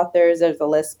YA authors. There's a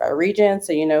list by region,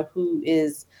 so you know who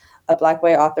is a Black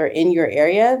YA author in your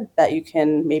area that you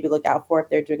can maybe look out for if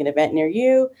they're doing an event near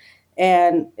you.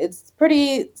 And it's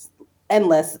pretty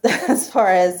endless as far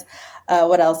as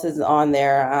what else is on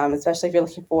there, especially if you're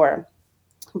looking for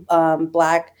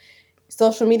Black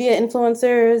social media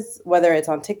influencers, whether it's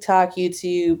on TikTok,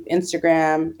 YouTube,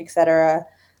 Instagram, etc.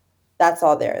 That's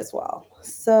all there as well.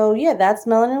 So yeah, that's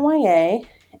Melanin YA.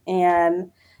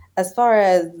 And as far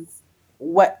as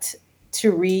what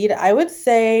to read, I would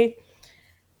say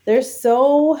there's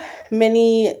so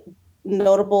many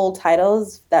notable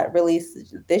titles that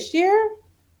released this year.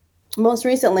 Most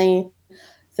recently,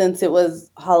 since it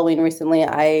was Halloween recently,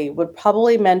 I would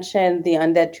probably mention The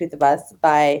Undead Truth of Us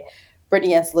by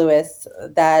Brittany S. Lewis.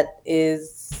 That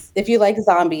is, if you like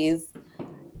zombies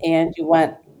and you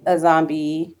want a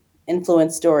zombie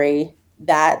influence story,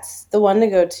 that's the one to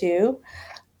go to,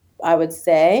 I would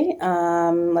say.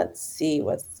 Let's see,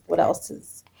 what else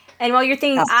is. And while you're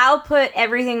thinking, I'll put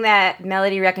everything that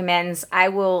Melody recommends. I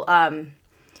will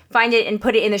find it and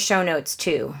put it in the show notes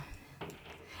too.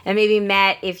 And maybe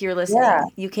Matt, if you're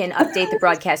listening, you can update the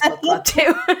broadcast book club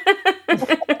too.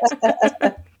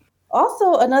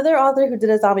 Also, another author who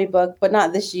did a zombie book, but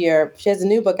not this year. She has a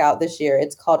new book out this year.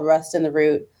 It's called Rust in the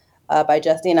Root by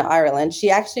Justina Ireland.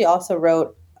 She actually also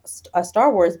wrote a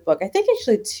Star Wars book. I think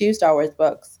actually 2 Star Wars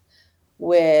books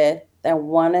with, I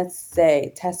want to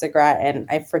say, Tessa Gratt, and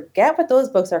I forget what those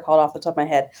books are called off the top of my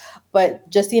head. But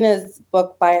Justina's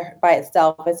book by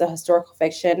itself is a historical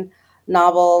fiction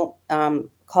novel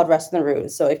called Rust in the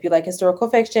Roost. So if you like historical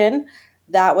fiction,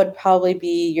 that would probably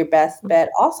be your best bet.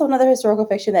 Also, another historical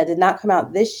fiction that did not come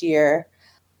out this year.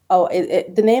 Oh,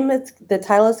 the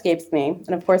title escapes me,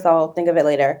 and of course I'll think of it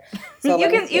later. So you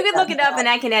can look it up, and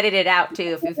I can edit it out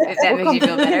too if that makes you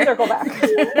feel better. Circle back.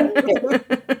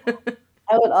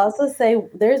 I would also say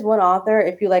there's one author,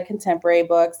 if you like contemporary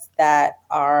books that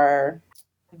are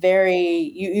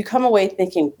very, you come away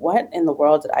thinking, what in the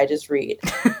world did I just read?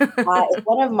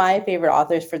 One of my favorite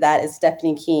authors for that is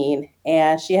Stephanie Keene,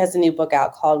 and she has a new book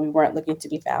out called We Weren't Looking to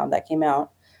Be Found that came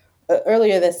out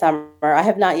earlier this summer. I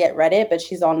have not yet read it, but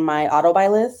she's on my auto-buy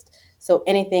list. So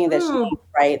anything that she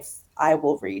writes, I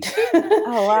will read.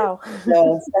 Oh, wow.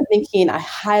 So Stephanie Keene, I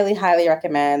highly, highly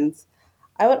recommend.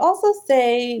 I would also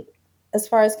say, as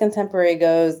far as contemporary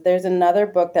goes, there's another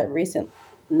book that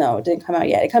it didn't come out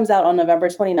yet. It comes out on November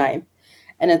 29th,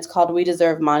 and it's called We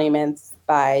Deserve Monuments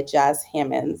by Jas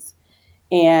Hammonds.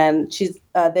 And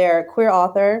they're a queer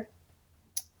author,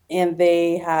 and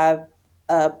they have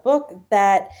a book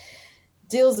that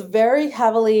deals very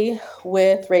heavily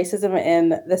with racism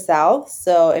in the South.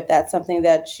 So if that's something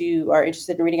that you are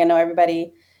interested in reading, I know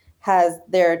everybody has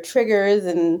their triggers,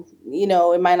 and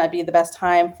it might not be the best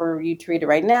time for you to read it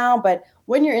right now, but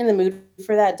when you're in the mood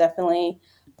for that, definitely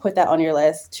put that on your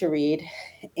list to read.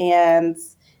 And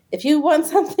if you want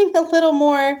something a little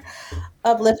more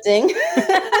uplifting,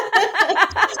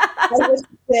 I would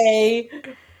say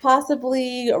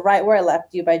possibly Right Where I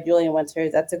Left You by Julian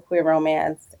Winters. That's a queer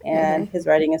romance, and his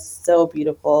writing is so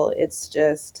beautiful. It's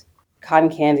just cotton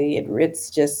candy. It's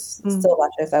just so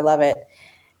luscious. I love it.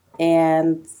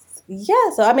 And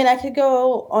yeah, so I mean, I could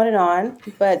go on and on,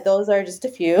 but those are just a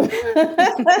few.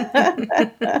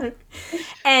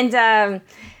 And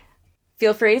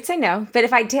feel free to say no. But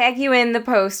if I tag you in the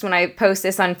post when I post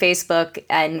this on Facebook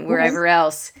and wherever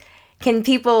else, can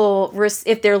people,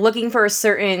 if they're looking for a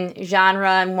certain genre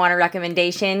and want a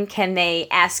recommendation, can they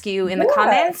ask you in the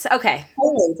comments? Okay.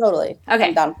 Totally. Okay.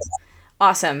 I'm down for that.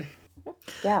 Awesome.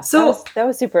 Yeah, So that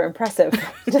was super impressive.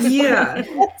 yeah,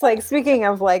 It's like, speaking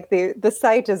of like the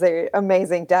site is an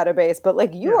amazing database, but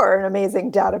like you are an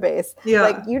amazing database. Yeah.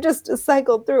 Like you just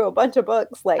cycled through a bunch of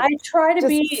books like I try to just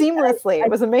be seamlessly. It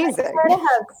was amazing. I try to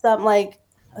have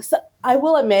some I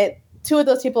will admit, two of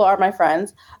those people are my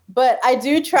friends, but I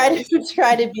do try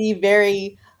to be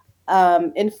very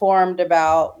informed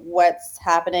about what's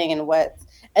happening and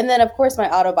then of course my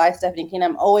auto buy Stephanie Keene.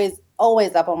 I'm always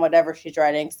up on whatever she's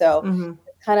writing. So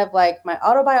it's kind of like my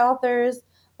auto buy authors,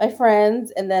 my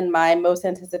friends, and then my most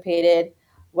anticipated,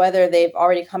 whether they've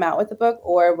already come out with the book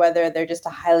or whether they're just a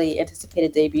highly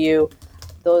anticipated debut.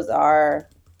 Those are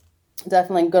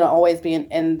definitely going to always be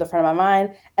in the front of my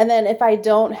mind. And then if I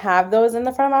don't have those in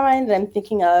the front of my mind, then I'm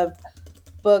thinking of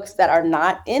books that are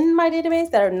not in my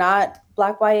database, that are not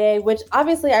Black YA, which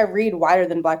obviously I read wider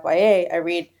than Black YA. I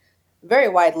read very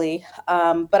widely,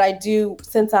 but I do,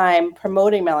 since I'm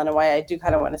promoting Melanin YA, I do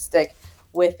kind of want to stick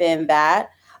within that.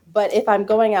 But if I'm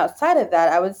going outside of that,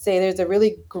 I would say there's a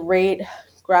really great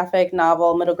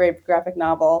middle grade graphic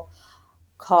novel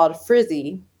called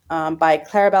Frizzy by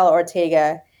Clarabella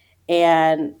Ortega.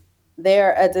 And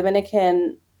they're a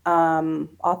Dominican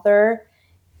author,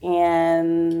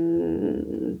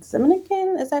 and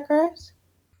Dominican, is that correct?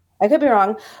 I could be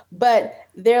wrong, but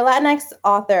they're Latinx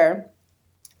author,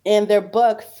 and their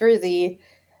book, Frizzy,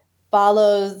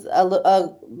 follows a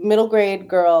middle grade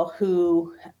girl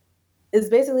who is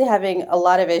basically having a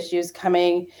lot of issues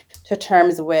coming to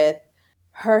terms with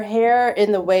her hair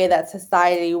in the way that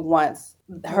society wants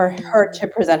her to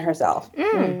present herself.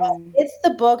 It's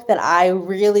the book that I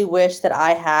really wish that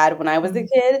I had when I was a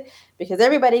kid, because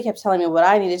everybody kept telling me what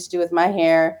I needed to do with my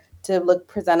hair to look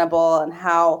presentable and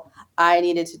how I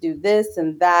needed to do this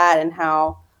and that, and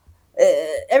how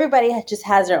everybody just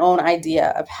has their own idea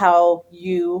of how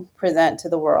you present to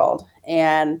the world.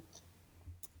 And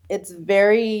it's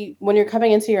when you're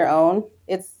coming into your own,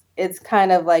 it's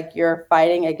kind of like you're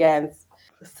fighting against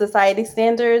society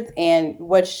standards and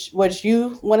what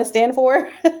you want to stand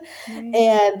for.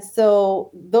 And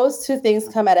so those two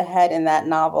things come at a head in that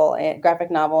novel, and graphic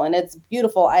novel, and it's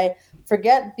beautiful. I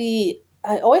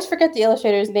always forget the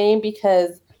illustrator's name,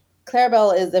 because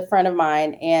Clarabelle is a friend of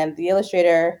mine, and the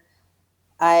illustrator,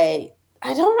 I'm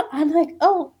like,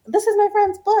 oh, this is my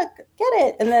friend's book, get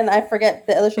it. And then I forget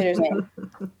the illustrator's name.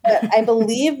 But I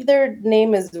believe their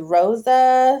name is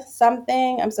Rosa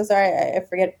something. I'm so sorry, I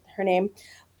forget her name.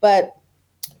 But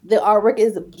the artwork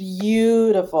is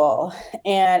beautiful.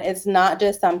 And it's not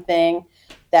just something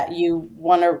that you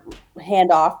want to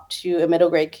hand off to a middle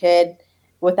grade kid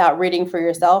without reading for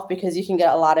yourself, because you can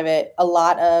get a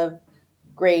lot of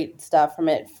great stuff from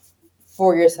it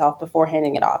for yourself before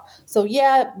handing it off. So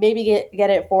yeah, maybe get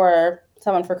it for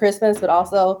someone for Christmas, but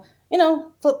also,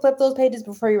 flip those pages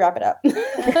before you wrap it up.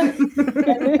 And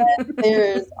then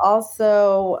there's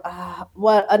also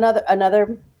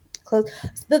another close.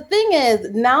 The thing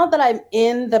is, now that I'm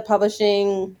in the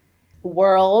publishing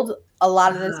world, a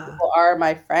lot of these people are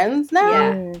my friends now.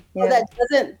 Yeah. So that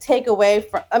doesn't take away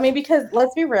from, because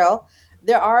let's be real,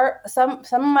 there are some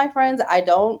of my friends I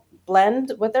don't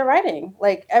blend with their writing.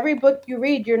 Like every book you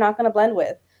read, you're not going to blend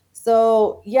with.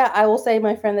 So yeah, I will say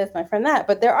my friend this, my friend that,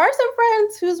 but there are some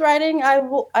friends whose writing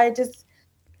I just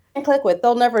can't click with.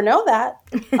 They'll never know that.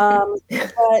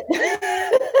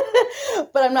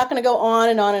 But I'm not going to go on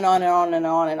and on and on and on and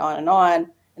on and on and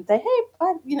on and say, hey,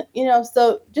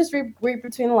 so just read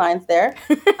between the lines there.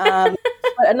 But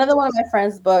another one of my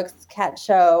friend's books, Kat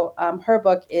Cho, her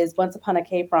book is Once Upon a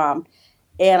K-Prom.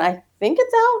 And I think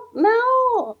it's out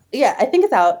now. Yeah, I think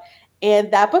it's out.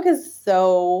 And that book is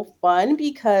so fun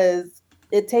because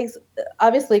it takes,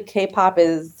 obviously K-pop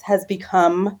has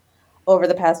become over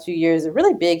the past few years a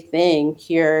really big thing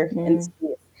here in the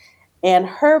States. And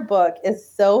her book is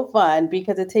so fun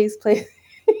because it takes place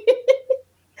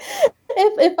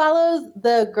it follows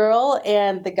the girl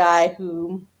and the guy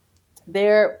who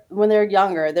when they're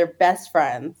younger, they're best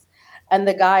friends. And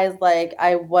the guy is like,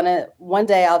 one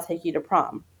day I'll take you to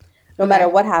prom. No matter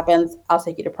what happens, I'll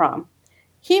take you to prom.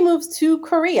 He moves to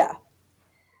Korea.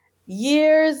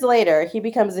 Years later, he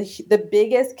becomes the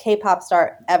biggest K-pop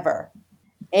star ever.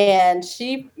 And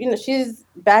she's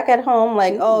back at home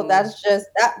like, oh, that's just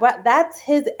that's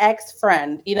his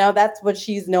ex-friend. That's what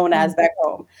she's known as back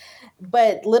home.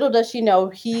 But little does she know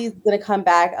he's going to come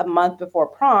back a month before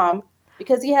prom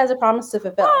because he has a promise to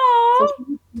fulfill. Aww. So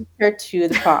she takes her to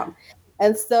the prom.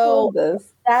 And so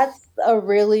that's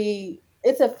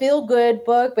it's a feel-good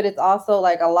book, but it's also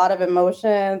like a lot of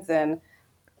emotions and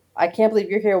I can't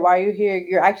believe you're here. Why are you here?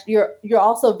 You're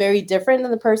also very different than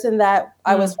the person that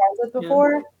I was friends with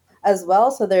before as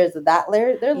well. So there's that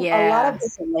layer. There's a lot of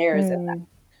different layers in that.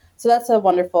 So that's a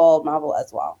wonderful novel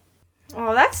as well.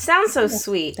 Oh, that sounds so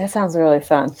sweet. That sounds really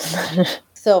fun.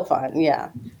 So fun, yeah.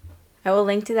 I will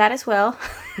link to that as well.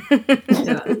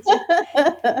 Because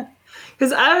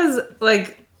I was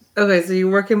like, okay, so you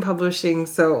work in publishing,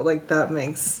 so like that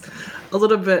makes a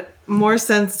little bit more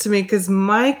sense to me. Because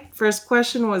my first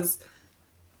question was,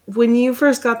 when you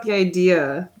first got the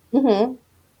idea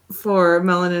for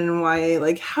Melanin and YA,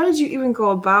 like how did you even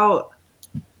go about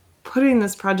putting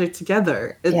this project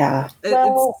together? It's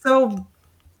so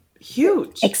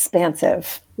huge,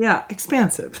 expansive. Yeah,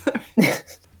 expansive.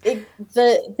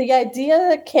 The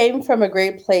idea came from a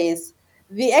great place.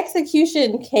 The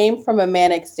execution came from a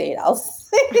manic state. I'll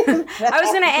say that. I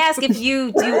was going to ask if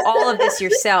you do all of this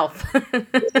yourself.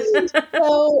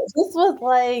 So this was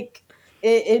like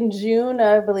in June,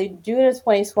 I believe, June of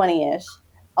 2020-ish.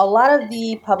 A lot of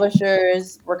the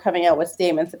publishers were coming out with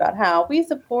statements about how we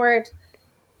support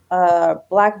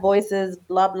Black voices,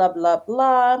 blah, blah, blah,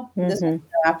 blah. This was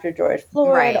after George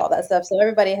Floyd, all that stuff. So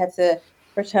everybody had to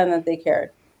pretend that they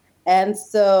cared. And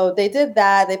so they did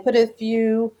that. They put a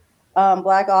few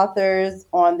Black authors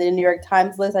on the New York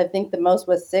Times list. I think the most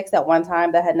was 6 at one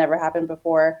time. That had never happened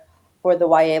before for the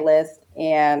YA list.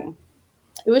 And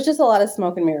it was just a lot of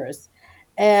smoke and mirrors.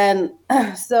 And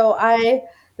so I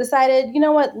decided, you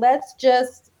know what, let's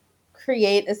just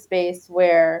create a space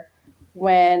where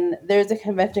when there's a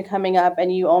convention coming up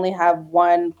and you only have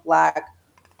one Black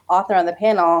author on the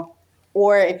panel,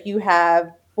 or if you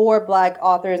have 4 Black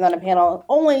authors on a panel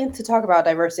only to talk about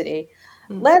diversity,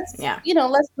 let's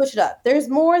push it up. There's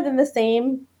more than the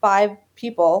same 5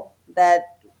 people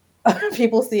that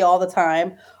people see all the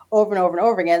time over and over and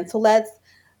over again. So let's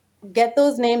get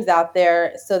those names out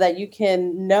there so that you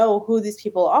can know who these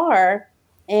people are.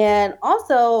 And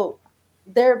also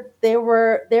there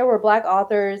were Black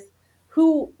authors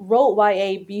who wrote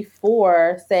YA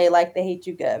before, say, like The Hate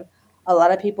You Give. A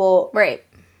lot of people,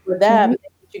 for them, The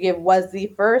Hate You Give was the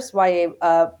first YA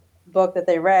book that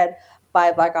they read by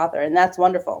a Black author, and that's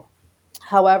wonderful.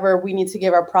 However, we need to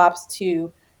give our props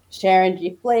to Sharon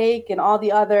G. Flake and all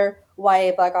the other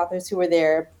YA Black authors who were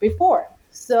there before.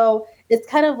 So it's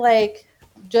kind of like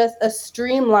just a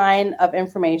streamline of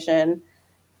information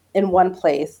in one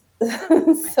place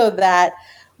so that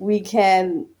we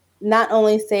can not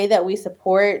only say that we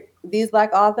support these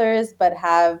Black authors, but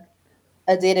have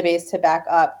a database to back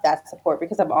up that support,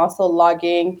 because I'm also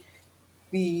logging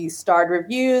the starred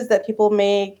reviews that people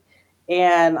make,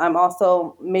 and I'm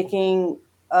also making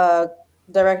a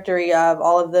directory of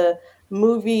all of the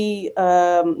movie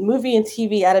and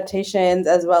TV adaptations,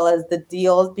 as well as the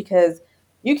deals, because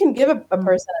you can give a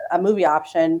person a movie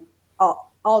option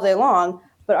all day long,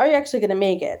 but are you actually going to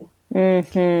make it?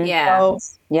 Mm-hmm. Yeah. So,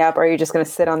 Yep. Or are you just going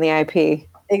to sit on the IP?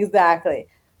 exactly.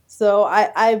 So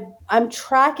I'm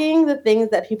tracking the things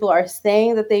that people are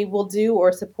saying that they will do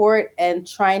or support and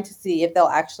trying to see if they'll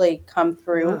actually come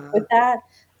through with that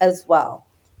as well.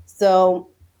 So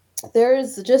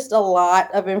there's just a lot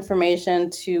of information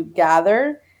to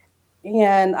gather.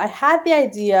 And I had the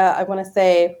idea, I want to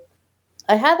say,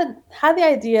 I had the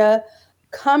idea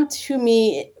come to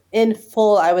me in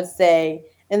full, I would say,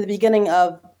 in the beginning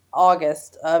of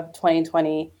August of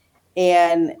 2020.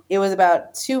 And it was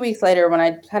about 2 weeks later when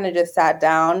I kind of just sat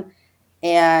down,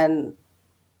 and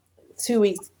 2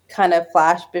 weeks kind of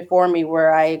flashed before me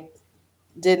where I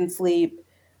didn't sleep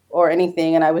or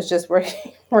anything, and I was just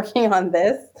working on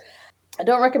this. I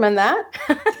don't recommend that.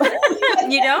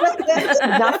 You don't?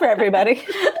 Not for everybody.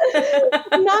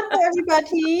 Not for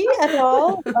everybody at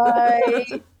all.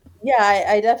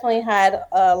 I definitely had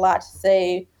a lot to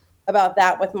say about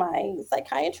that with my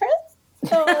psychiatrist.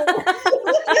 So,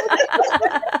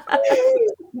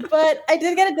 but I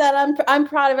did get it done. I'm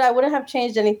proud of it. I wouldn't have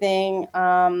changed anything.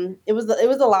 It was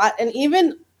a lot, and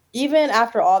even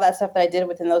after all that stuff that I did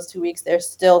within those 2 weeks, there's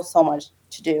still so much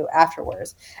to do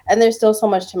afterwards, and there's still so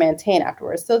much to maintain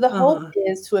afterwards. So the hope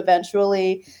is to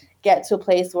eventually get to a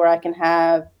place where I can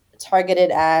have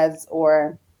targeted ads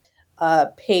or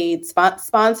paid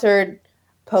sponsored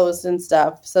posts and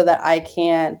stuff, so that I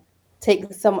can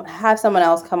have someone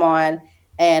else come on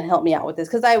and help me out with this,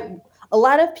 because a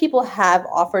lot of people have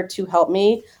offered to help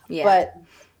me, but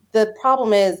the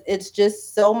problem is it's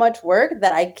just so much work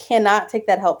that I cannot take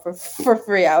that help for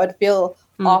free. I would feel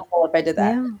awful if I did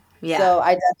that. Yeah. So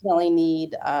I definitely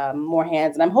need more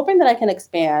hands, and I'm hoping that I can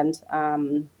expand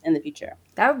in the future.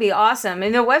 That would be awesome.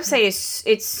 And the website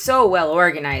it's so well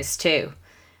organized too.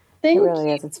 It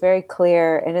really is. It's very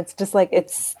clear, and it's just like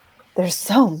there's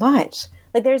so much.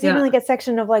 Like there's even like a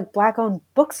section of like Black-owned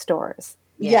bookstores.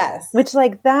 Yes. Which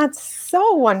like that's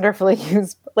so wonderfully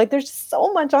used. Like there's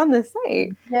so much on this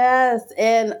site. Yes.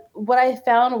 And what I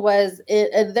found was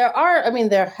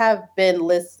there have been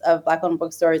lists of Black-owned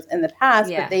bookstores in the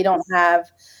past, but they don't have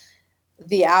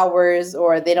the hours,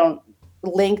 or they don't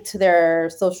link to their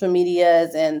social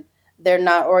medias, and they're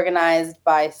not organized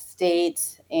by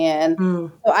state. And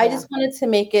so I just wanted to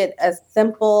make it as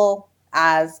simple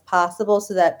as possible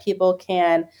so that people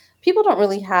don't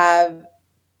really have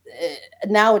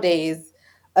nowadays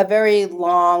a very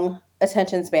long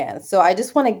attention span. So I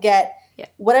just want to get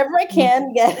whatever I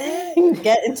can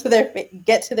get to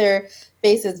their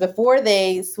faces before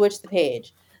they switch the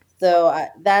page. So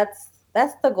that's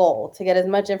the goal, to get as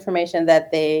much information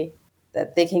that they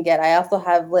can get. I also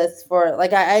have lists for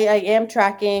I am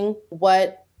tracking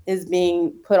what is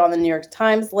being put on the New York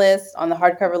Times list, on the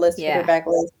hardcover list, paperback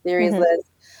list, series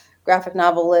list, graphic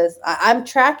novel list. I'm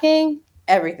tracking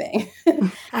everything.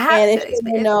 And if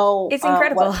you know, it's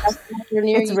incredible.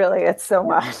 It's so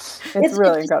much. It's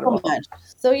really incredible. So much.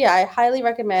 So I highly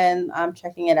recommend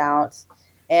checking it out.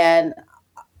 And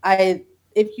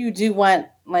if you do want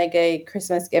like a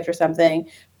Christmas gift or something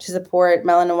to support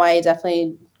Melanin YA,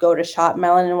 definitely go to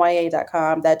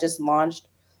shopmelaninya.com. That just launched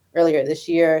earlier this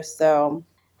year. So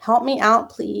help me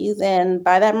out, please, and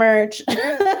buy that merch.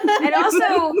 And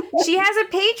also, she has a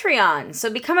Patreon, so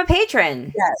become a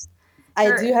patron. Yes,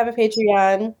 I do have a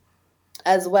Patreon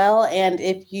as well. And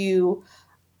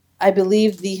I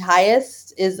believe the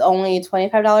highest is only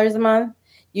 $25 a month.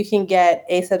 You can get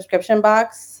a subscription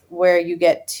box where you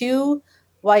get 2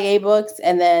 YA books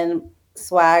and then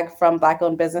swag from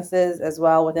Black-owned businesses as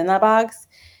well within that box.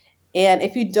 And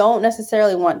if you don't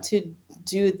necessarily want to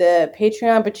do the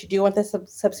Patreon, but you do want the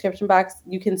subscription box,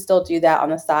 you can still do that on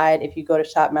the side if you go to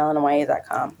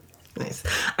shopmelaninya.com. Nice.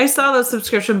 I saw those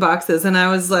subscription boxes and I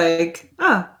was like,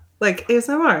 like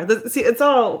ASMR. See,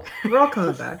 we're all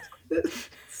coming back. Let's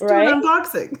do an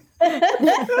unboxing.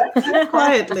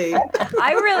 Quietly.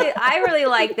 I really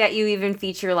like that you even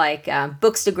feature like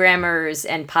bookstagrammers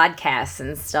and podcasts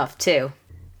and stuff too.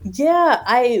 Yeah,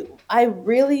 I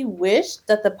really wish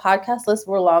that the podcast lists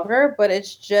were longer, but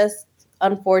it's just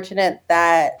unfortunate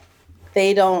that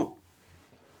they don't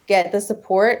get the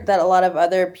support that a lot of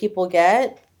other people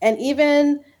get. And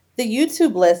even the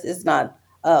YouTube list is not.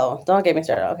 Oh, don't get me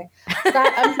started. Okay.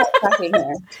 I'm not talking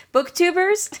here.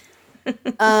 Booktubers?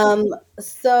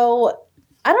 So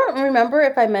I don't remember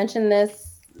if I mentioned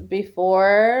this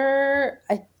before.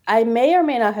 I may or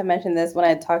may not have mentioned this when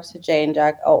I talked to Jay and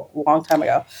Jack a long time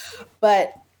ago.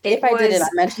 But if I didn't, I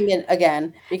mentioned it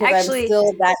again because I'm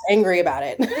still that angry about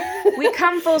it. We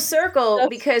come full circle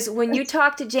because when you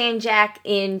talked to Jay and Jack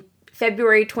in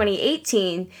February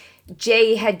 2018,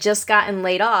 Jay had just gotten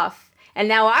laid off. And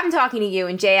now I'm talking to you,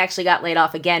 and Jay actually got laid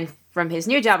off again from his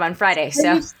new job on Friday.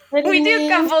 So we do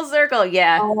come full circle.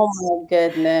 Yeah. Oh my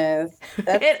goodness.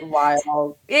 That's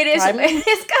wild. It is.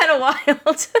 It's kind of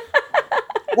wild.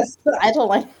 I don't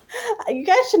like. You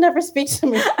guys should never speak to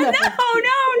me. No. I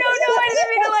didn't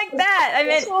mean it like that. I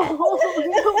meant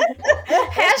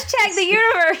hashtag the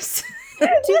universe.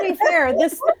 To be fair,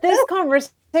 this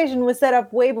conversation was set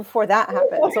up way before that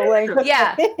happened. So like,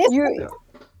 yeah,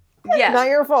 not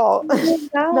your fault.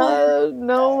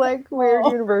 No, like weird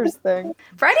universe thing.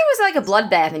 Friday was like a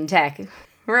bloodbath in tech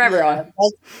for everyone. Yeah,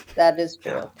 that is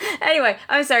true. Anyway,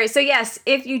 I'm sorry. So yes,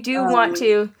 if you do want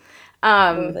to,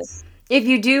 if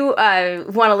you do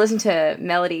want to listen to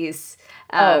Melody's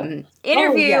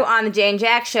interview on the Jay and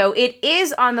Jack show, it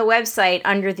is on the website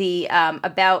under the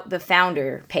About the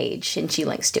Founder page, and she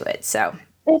links to it. So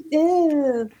it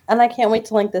is, and I can't wait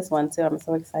to link this one too. I'm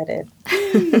so excited.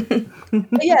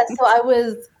 Yeah, so I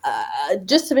was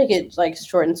just to make it like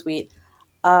short and sweet.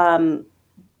 Many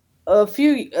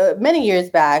years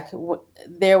back,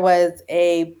 there was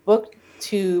a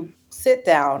booktube sit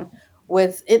down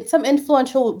with some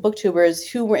influential booktubers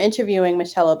who were interviewing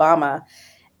Michelle Obama,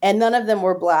 and none of them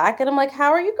were Black. And I'm like,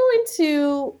 how are you going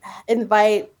to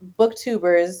invite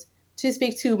booktubers to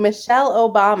speak to Michelle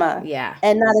Obama? Yeah.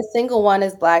 And not a single one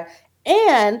is Black.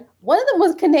 And one of them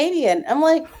was Canadian. I'm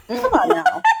like, come on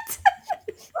now.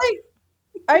 Like,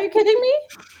 are you kidding me?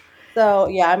 So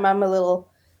yeah, I'm a little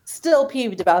still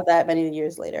peeved about that many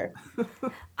years later.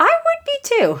 I would be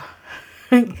too.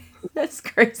 That's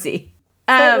crazy.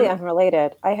 Slightly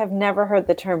unrelated. I have never heard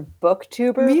the term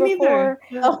booktuber before,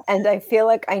 and I feel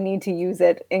like I need to use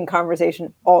it in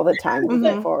conversation all the time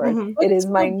moving forward. Mm-hmm. It is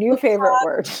my new favorite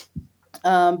word.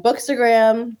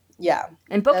 Bookstagram, yeah,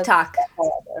 and book talk.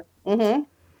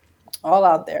 All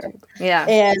out there. Yeah.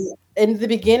 And in the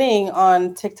beginning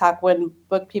on TikTok, when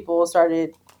book people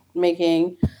started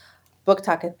making book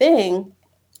talk a thing,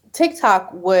 TikTok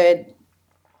would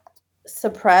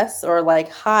suppress or like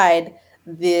hide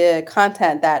the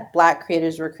content that Black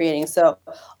creators were creating. So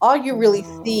all you really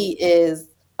see is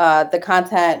the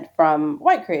content from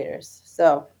white creators.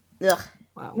 So,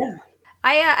 wow. Yeah.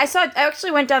 I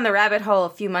actually went down the rabbit hole a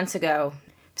few months ago.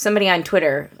 Somebody on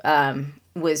Twitter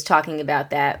was talking about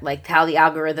that, like how the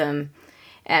algorithm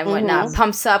and whatnot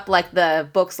pumps up like the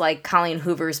books like Colleen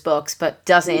Hoover's books, but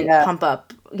doesn't pump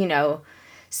up,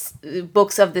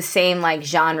 books of the same like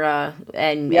genre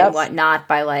and whatnot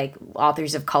by like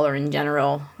authors of color in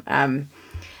general.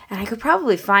 And I could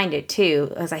probably find it too,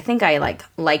 because I think I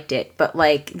liked it. But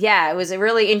it was a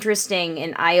really interesting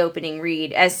and eye-opening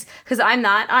read. Because I'm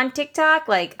not on TikTok.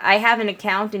 Like, I have an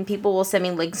account and people will send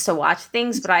me links to watch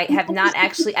things, but I have not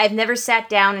actually. I've never sat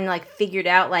down and like figured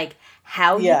out like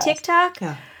how you TikTok.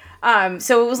 Yeah.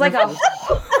 So it was like a.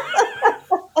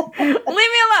 Leave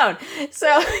me alone. So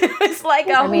it's like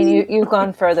I mean, you've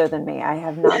gone further than me. I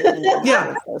have not been able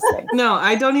to those things. No,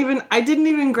 I didn't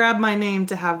even grab my name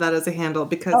to have that as a handle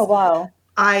because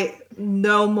I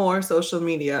no more social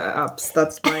media apps.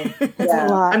 That's mine. It's a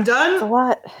lot. I'm done. It's a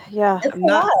lot. Yeah.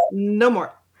 No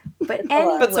more. But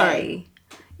anyway, but sorry.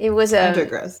 It was I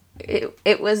digress.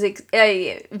 It was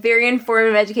a very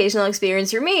informative educational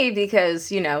experience for me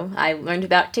because, I learned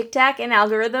about TikTok and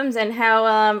algorithms and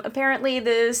how apparently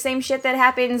the same shit that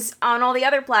happens on all the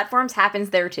other platforms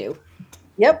happens there too.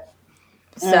 Yep.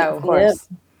 So, of course.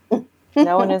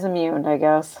 No one is immune, I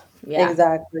guess. Yeah.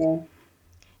 Exactly.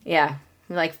 Yeah.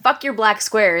 Like, fuck your black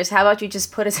squares. How about you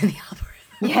just put us in the algorithm?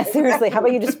 Yeah, seriously. How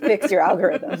about you just fix your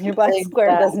algorithm? Your black square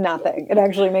does nothing. It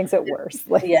actually makes it worse.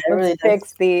 It really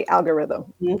fix the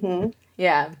algorithm. Mm-hmm.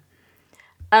 Yeah.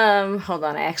 Hold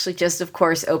on. I actually just, of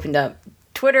course, opened up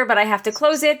Twitter, but I have to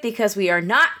close it because we are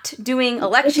not doing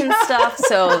election stuff.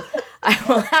 So I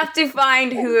will have to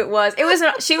find who it was.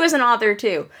 She was an author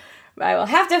too. I will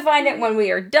have to find it when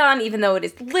we are done, even though it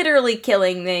is literally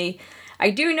killing me. I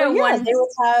do know one. They would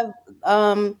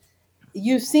have.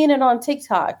 You've seen it on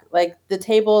TikTok, like the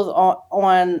tables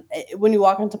on when you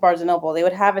walk into Barnes & Noble, they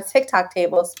would have a TikTok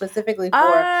table specifically for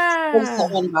books that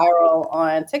went viral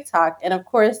on TikTok. And of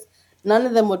course, none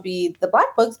of them would be the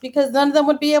Black books because none of them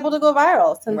would be able to go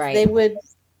viral since they would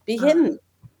be hidden.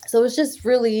 So it's just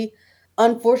really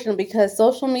unfortunate because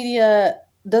social media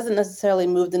doesn't necessarily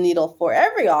move the needle for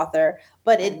every author,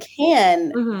 but it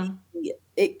can. Mm-hmm.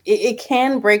 It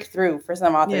can break through for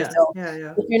some authors.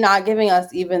 If you're not giving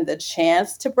us even the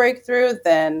chance to break through,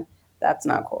 then that's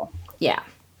not cool. Yeah.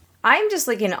 I'm just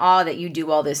like in awe that you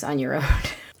do all this on your own.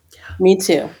 Me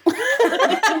too.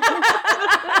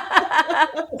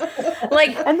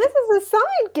 And this is a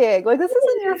side gig. Like, this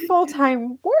isn't your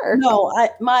full-time work. No,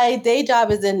 my day job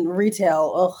is in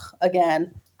retail. Ugh,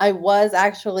 again. I was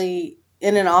actually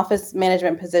in an office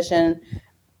management position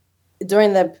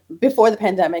before the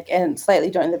pandemic and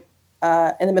slightly during the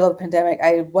in the middle of the pandemic.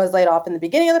 I was laid off in the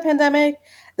beginning of the pandemic.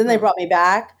 Then they brought me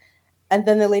back, and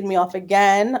then they laid me off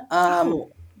again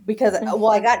because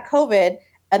I got COVID,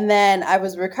 and then I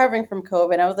was recovering from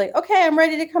COVID. I was like, okay, I'm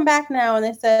ready to come back now, and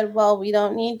they said, well, we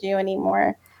don't need you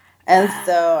anymore, and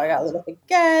so I got laid off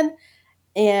again,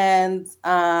 and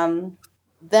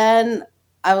then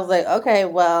I was like, okay,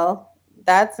 well,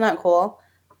 that's not cool.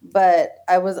 But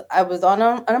I was on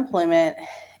unemployment,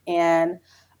 and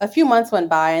a few months went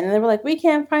by, and they were like, we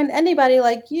can't find anybody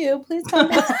like you. Please come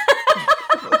back.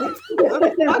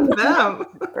 Fuck them.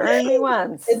 Burn me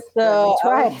once. So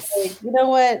twice. Like, you know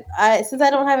what? Since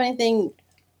I don't have anything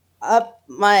up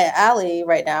my alley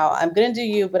right now, I'm gonna do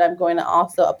you, but I'm going to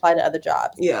also apply to other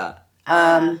jobs. Yeah.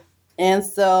 And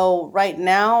so right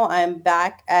now I'm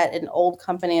back at an old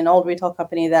retail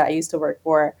company that I used to work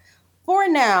for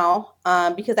now,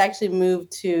 because I actually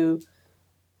moved to,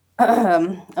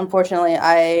 unfortunately,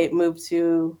 I moved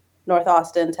to North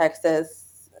Austin,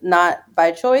 Texas, not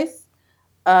by choice,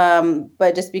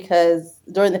 but just because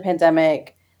during the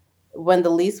pandemic, when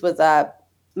the lease was up,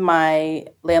 my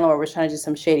landlord was trying to do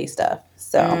some shady stuff.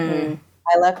 So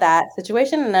I left that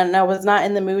situation, and I was not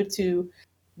in the mood to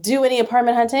do any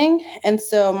apartment hunting. And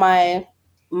so my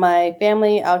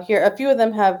family out here, a few of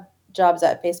them have jobs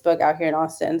at Facebook out here in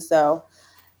Austin. So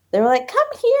they were like, come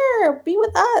here, be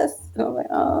with us. And I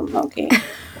was like, okay.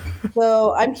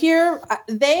 So I'm here.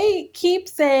 They keep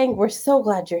saying, we're so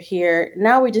glad you're here.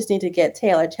 Now we just need to get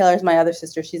Taylor. Taylor's my other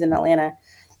sister. She's in Atlanta.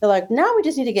 They're like, now we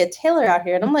just need to get Taylor out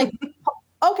here. And I'm like,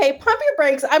 okay, pump your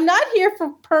brakes. I'm not here for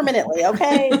permanently,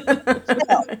 okay?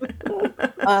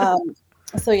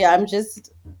 So yeah, I'm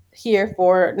just here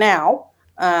for now.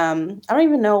 I don't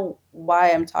even know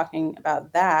why I'm talking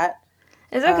about that.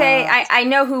 It's okay. I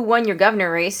know who won your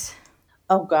governor race.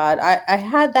 Oh God, I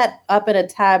had that up in a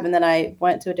tab and then I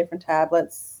went to a different tab.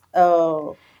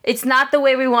 It's not the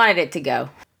way we wanted it to go.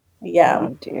 Yeah.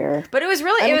 Oh dear. But it was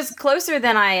really, it was closer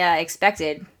than I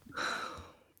expected.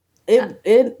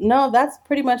 No, that's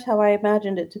pretty much how I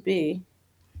imagined it to be.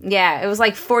 Yeah, it was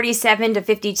like 47 to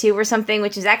 52 or something,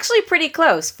 which is actually pretty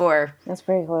close That's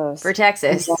pretty close. for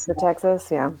Texas. For Texas,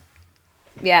 yeah.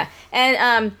 Yeah.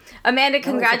 And Amanda,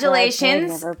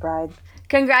 congratulations. Never a bride.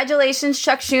 Congratulations,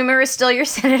 Chuck Schumer is still your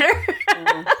senator.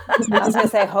 I was going to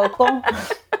say hopeful.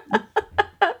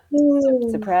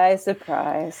 Surprise,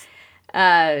 surprise.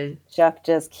 Chuck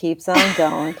just keeps on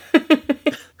going.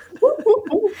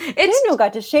 Daniel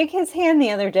got to shake his hand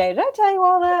the other day. Did I tell you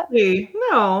all that?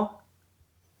 No.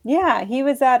 Yeah, he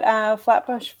was at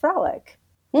Flatbush Frolic.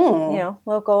 You know,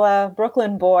 local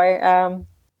Brooklyn boy.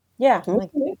 Yeah,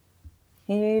 like,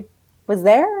 he was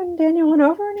there, and Daniel went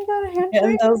over, and he got a handshake.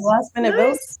 And those last minute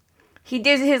votes. He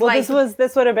did his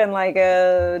this would have been like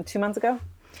 2 months ago.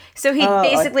 So he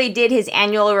basically did his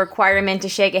annual requirement to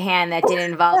shake a hand that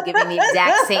didn't involve giving the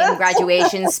exact same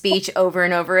graduation speech over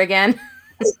and over again.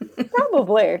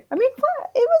 Probably. I mean,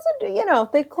 it was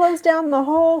they closed down the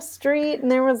whole street, and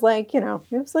there was like, it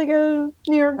was like a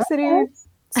New York City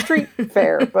street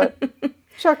fair, but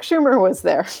Chuck Schumer was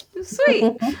there.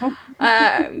 Sweet.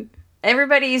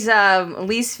 Everybody's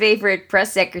least favorite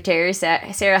press secretary,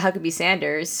 Sarah Huckabee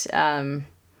Sanders.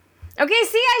 Okay,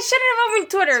 see, I shouldn't have opened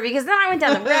Twitter because then I went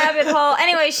down the rabbit hole.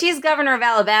 Anyway, she's governor of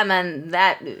Alabama, and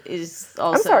that is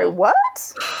also... I'm sorry, what?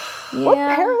 Yeah. What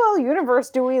parallel universe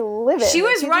do we live in? She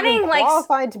was running like...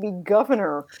 qualified to be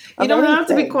governor. You don't have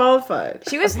to be qualified.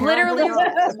 She was literally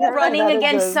running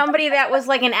against somebody that was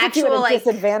like an actual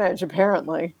disadvantage,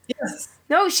 apparently. Yes.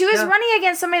 No, she was running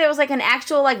against somebody that was like an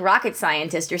actual like rocket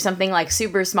scientist or something like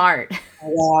super smart.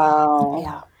 Wow.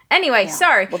 Yeah. Anyway,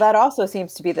 sorry. Well, that also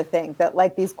seems to be the thing, that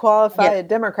like these qualified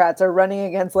Democrats are running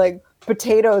against like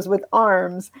potatoes with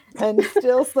arms, and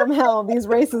still somehow these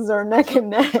races are neck and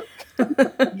neck.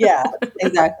 Yeah,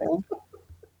 exactly.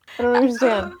 I don't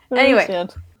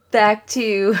understand. Back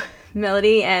to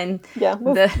Melody and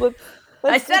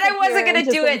I said I wasn't going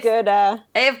to do it. Good, I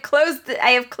have closed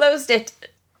it.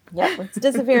 Yeah, let's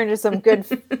disappear into some good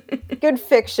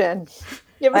fiction.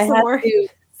 Give us some more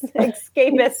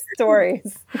escapist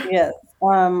stories. Yes.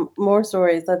 More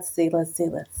stories. Let's see.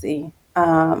 You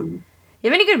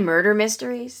have any good murder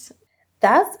mysteries?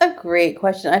 That's a great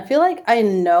question. I feel like I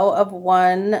know of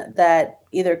one that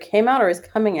either came out or is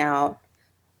coming out.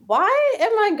 Why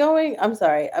am I going? I'm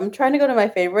sorry. I'm trying to go to my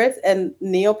favorites, and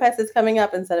Neopets is coming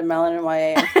up instead of Melon and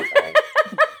YA. I'm so sorry.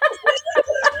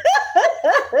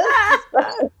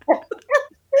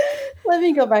 Let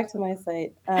me go back to my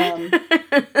site. I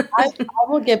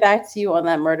will get back to you on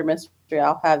that murder mystery.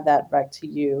 I'll have that back to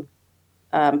you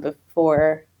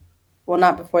before, well,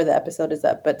 not before the episode is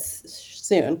up, but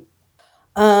soon.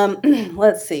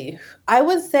 Let's see. I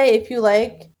would say if you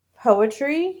like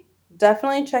poetry,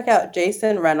 definitely check out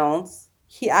Jason Reynolds.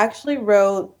 He actually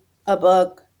wrote a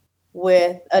book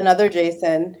with another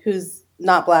Jason who's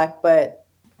not Black, but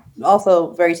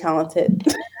also very talented.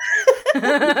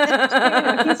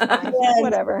 Whatever.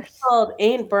 It's called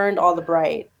Ain't Burned All the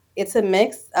Bright. It's a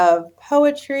mix of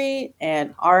poetry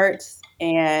and art,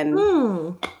 and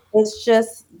it's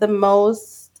just the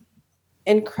most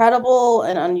incredible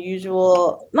and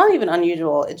unusual, not even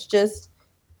unusual, it's just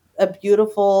a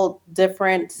beautiful,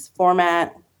 different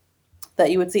format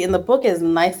that you would see. And the book is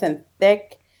nice and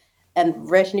thick and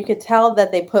rich, and you could tell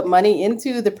that they put money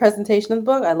into the presentation of the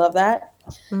book. I love that.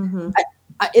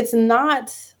 It's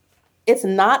not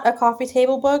a coffee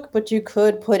table book, but you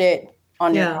could put it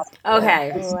on your coffee table.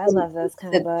 Okay. Oh, I love those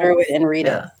kind of Sit books. through it and read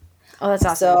it. Oh, that's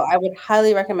awesome. So I would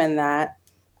highly recommend that.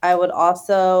 I would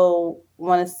also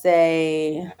want to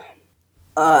say,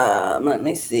 let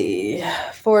me see,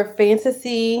 for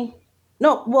fantasy,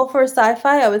 for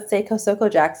sci-fi, I would say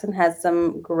Kosoko Jackson has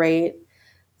some great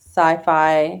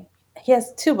sci-fi. He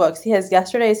has 2 books. He has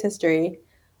Yesterday's History,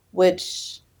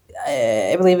 which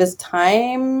I believe is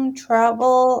time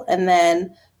travel, and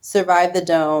then Survive the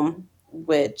Dome,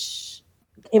 which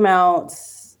came out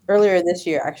earlier this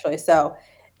year, actually. So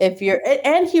if you're,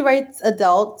 and he writes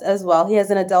adult as well. He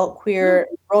has an adult queer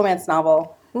romance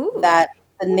novel that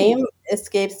the name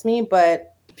escapes me,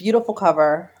 but beautiful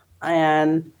cover.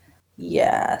 And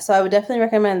yeah, so I would definitely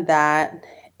recommend that.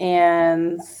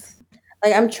 And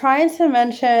like, I'm trying to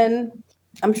mention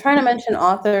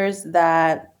authors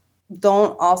that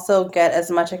don't also get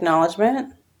as much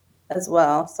acknowledgement as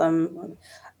well. So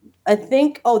I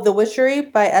think, The Witchery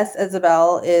by S.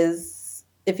 Isabel is,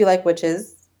 if you like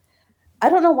witches. I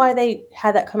don't know why they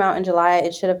had that come out in July.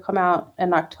 It should have come out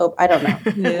in October. I don't know.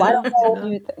 I don't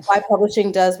know why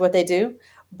publishing does what they do,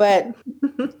 but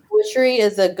Witchery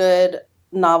is a good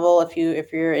novel if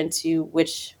you're into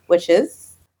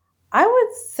witches. I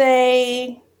would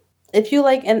say if you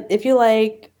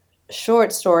like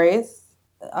short stories,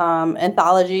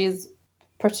 anthologies,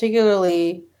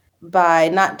 particularly by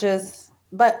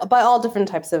all different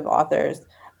types of authors,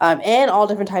 and all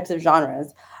different types of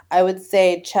genres, I would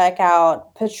say check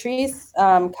out Patrice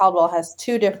Caldwell has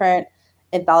 2 different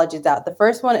anthologies out. The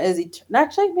first one is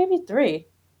actually maybe 3.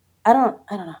 I don't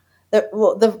know.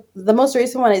 The most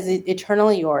recent one is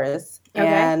Eternally Yours,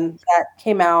 and that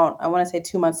came out, I want to say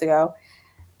 2 months ago.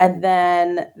 And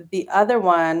then the other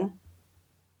one,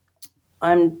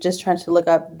 I'm just trying to look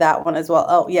up that one as well.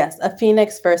 Oh yes, A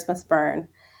Phoenix First Must Burn.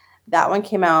 That one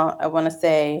came out, I want to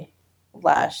say,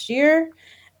 last year,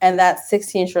 and that's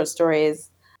 16 short stories.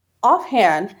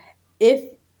 Offhand, if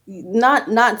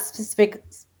not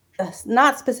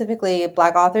specifically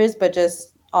Black authors, but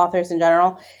just authors in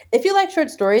general, if you like short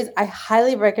stories, I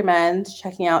highly recommend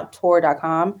checking out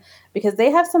Tor.com because they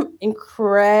have some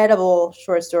incredible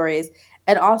short stories,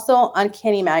 and also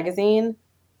Uncanny Magazine.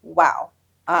 Wow.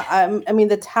 I mean,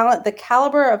 the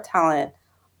caliber of talent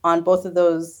on both of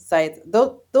those sites,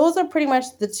 those are pretty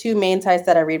much the 2 main sites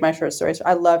that I read my short stories.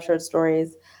 I love short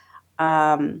stories.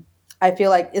 I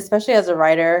feel like, especially as a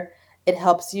writer, it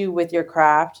helps you with your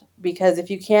craft, because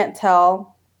if you can't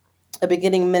tell a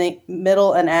beginning,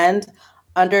 middle, and end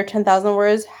under 10,000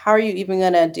 words, how are you even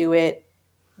going to do it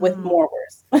with more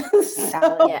words?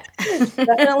 So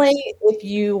definitely, if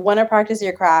you want to practice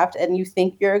your craft and you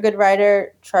think you're a good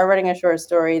writer, try writing a short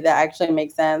story that actually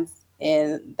makes sense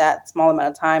in that small amount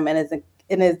of time and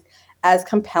is as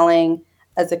compelling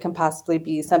as it can possibly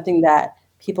be, something that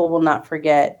people will not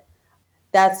forget.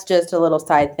 That's just a little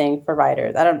side thing for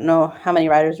writers. I don't know how many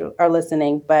writers are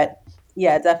listening, but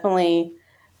yeah, definitely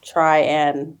try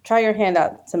your hand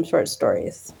out some short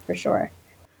stories for sure.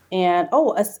 And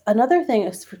another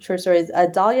thing for short stories,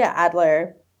 Dahlia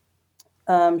Adler.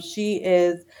 She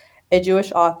is a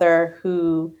Jewish author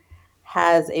who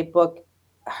has a book.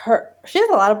 She has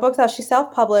a lot of books out. She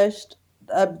self-published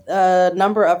a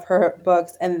number of her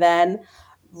books, and then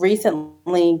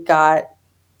recently got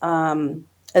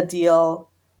a deal.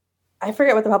 I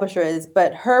forget what the publisher is,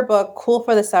 but her book, Cool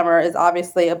for the Summer, is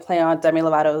obviously a play on Demi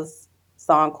Lovato's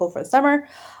song, Cool for the Summer.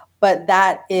 But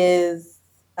that is,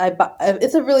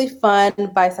 it's a really fun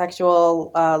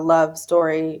bisexual love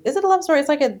story. Is it a love story? It's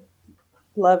like a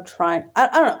love triangle. I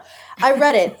don't know. I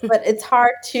read it, but it's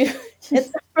hard to,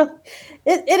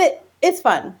 it's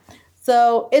fun.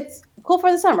 So it's Cool for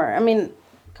the Summer. I mean,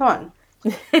 come on.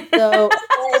 So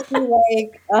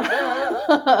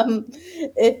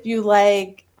if you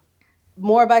like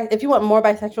if you want more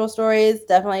bisexual stories,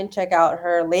 definitely check out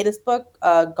her latest book,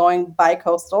 Going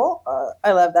Bi-Coastal.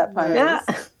 I love that pun. Yeah.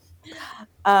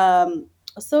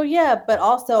 So yeah, but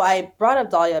also I brought up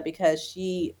Dahlia because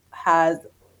she has,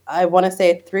 I want to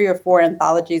say, 3 or 4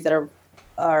 anthologies that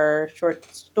are short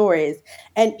stories,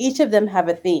 and each of them have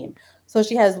a theme. So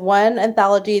she has one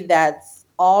anthology that's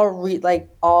all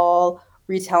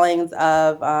retellings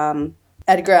of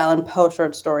Edgar Allan Poe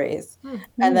short stories,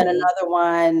 and then another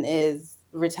one is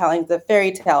retellings of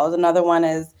fairy tales. Another one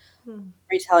is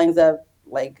retellings of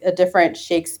like a different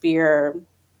Shakespeare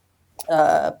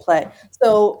play.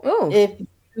 So Ooh. if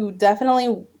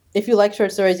you like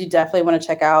short stories, you definitely want to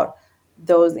check out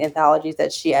those anthologies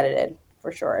that she edited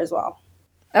for sure as well.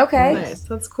 Okay. Nice.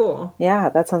 That's cool. Yeah,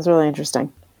 that sounds really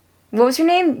interesting. What was her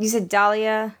name? You said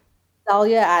Dahlia.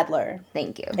 Dahlia Adler.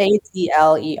 Thank you.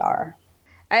 Adler.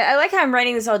 I like how I'm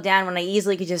writing this all down when I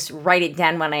easily could just write it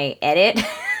down when I edit.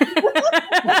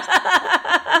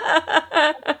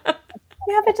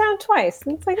 You have it down twice.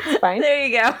 It's like, it's fine. There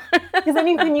you go. Because then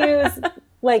you can use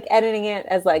like editing it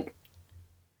as like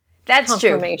That's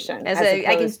true. confirmation.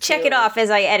 I can check it off as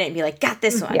I edit and be like, got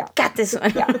this one. Yeah. Got this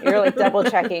one. Yeah, you're like double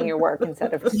checking your work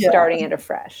instead of starting it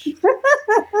afresh.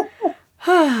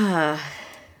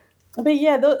 But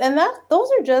yeah, those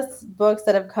are just books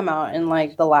that have come out in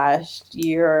like the last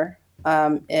year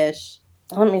ish.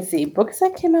 Let me see. Books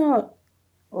that came out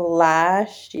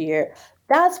last year.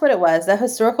 That's what it was. The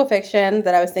historical fiction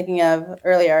that I was thinking of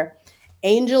earlier,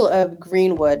 Angel of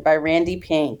Greenwood by Randy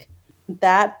Pink.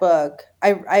 That book,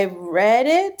 I read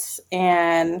it,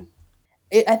 and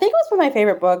I think it was one of my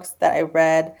favorite books that I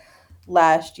read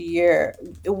last year.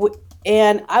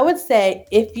 And I would say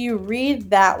if you read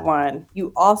that one,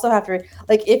 you also have to read,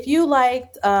 like if you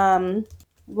liked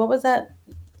what was that?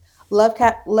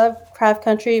 Lovecraft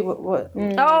Country. What?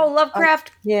 Oh,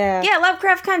 Lovecraft. Yeah. Yeah,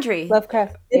 Lovecraft Country.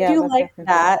 Lovecraft. If you Lovecraft like Country.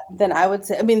 that, then I would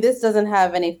say, I mean, this doesn't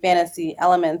have any fantasy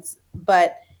elements,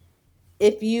 but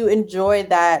if you enjoy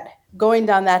that, going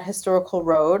down that historical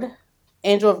road,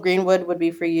 Angel of Greenwood would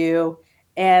be for you.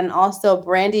 And also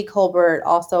Brandy Colbert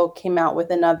also came out with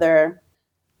another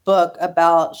book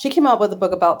she came out with a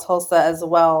book about Tulsa as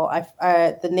well.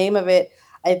 The name of it,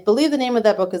 I believe the name of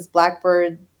that book is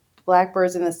Blackbirds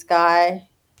in the Sky,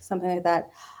 something like that.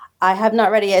 I have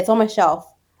not read it yet. It's on my shelf.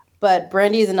 But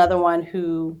Brandy is another one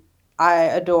who I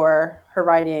adore her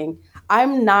writing.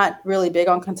 I'm not really big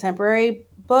on contemporary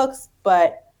books,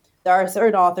 but there are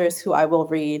certain authors who I will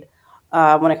read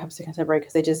when it comes to contemporary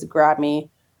because they just grab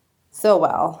me so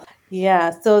well.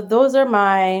 Yeah, so those are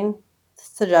my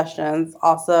suggestions.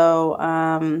 Also,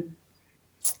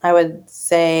 I would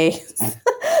say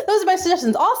those are my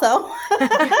suggestions also.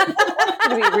 I'm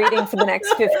going to be reading for the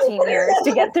next 15 years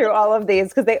to get through all of these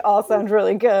because they all sound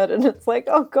really good. And it's like,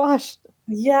 oh gosh.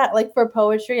 Yeah, like for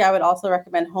poetry, I would also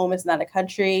recommend Home is Not a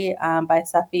Country by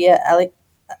Safia Eli.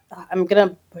 I'm going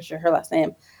to butcher her last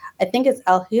name. I think it's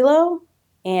El Hilo.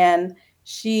 And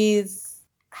she's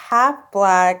half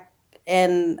Black,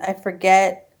 and I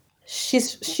forget,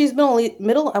 she's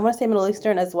middle, I want to say Middle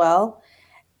Eastern as well.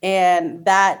 And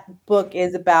that book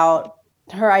is about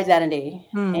her identity.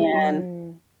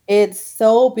 And it's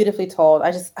so beautifully told.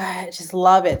 I just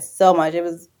love it so much.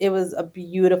 It was a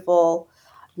beautiful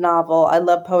novel. I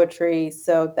love poetry,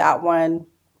 so that one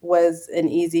was an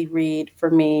easy read for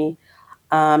me.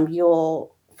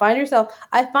 You'll find yourself.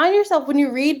 I find yourself when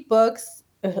you read books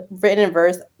written in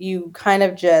verse, you kind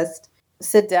of just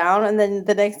sit down, and then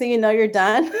the next thing you know, you're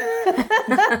done. So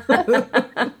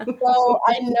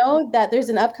I know that there's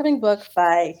an upcoming book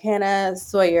by Hannah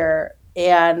Sawyer,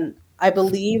 and I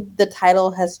believe the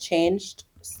title has changed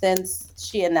since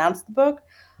she announced the book.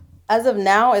 As of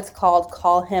now, it's called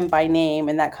Call Him by Name,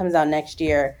 and that comes out next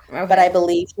year. Okay. But I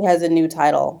believe she has a new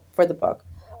title for the book.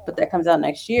 But that comes out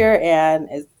next year and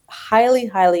is highly,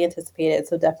 highly anticipated.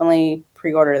 So definitely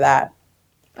pre-order that.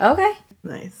 Okay.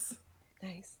 Nice.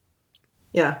 Nice.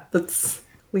 Yeah,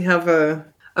 we have a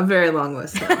very long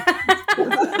list now. I'm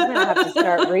going to have to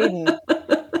start reading.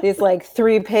 These like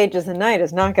 3 pages a night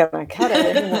is not going to cut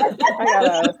it anymore. I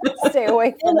got to stay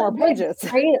awake for more pages.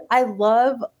 Great. I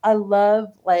love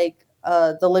like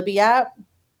the Libby app.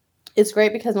 It's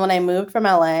great because when I moved from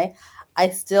LA, I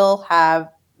still have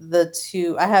I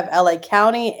have LA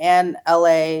County and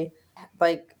LA,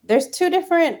 like there's 2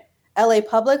 different LA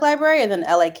Public Library and then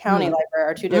LA County Library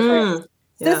are 2 different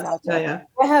systems. Yeah.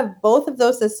 I have both of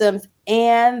those systems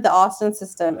and the Austin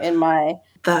system in my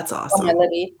That's awesome. on my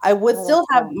Libby. I would still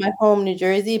have my home New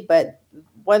Jersey, but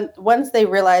once they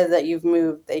realize that you've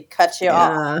moved, they cut you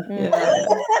off. Yeah.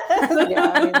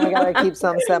 Yeah, I mean, I gotta keep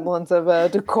some semblance of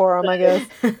decorum, I guess.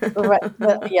 Right.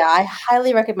 But yeah, I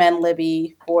highly recommend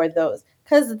Libby for those,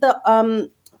 because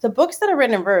the books that are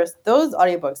written in verse, those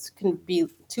audiobooks can be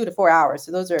 2 to 4 hours.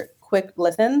 So those are quick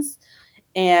listens.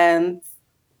 And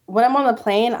when I'm on the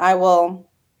plane, I'll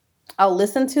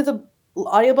listen to the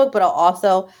audiobook, but I'll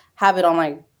also have it on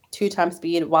like 2 times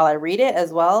speed while I read it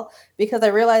as well, because I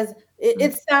realize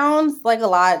it sounds like a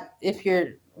lot if you're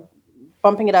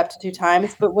bumping it up to 2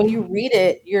 times, but when you read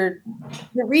it, you're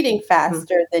reading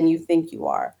faster than you think you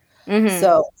are. Mhm.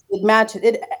 So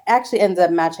it actually ends up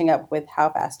matching up with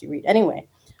how fast you read anyway.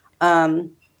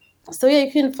 So yeah,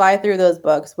 you can fly through those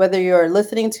books, whether you're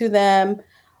listening to them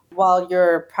while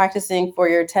you're practicing for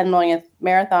your 10 millionth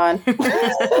marathon.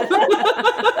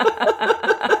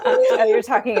 Oh, you're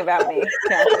talking about me.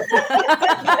 Yeah.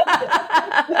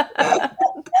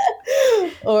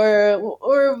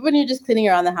 or when you're just cleaning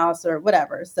around the house or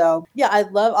whatever. So yeah, I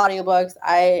love audiobooks.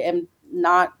 I am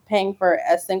not paying for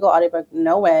a single audiobook.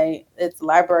 No way. It's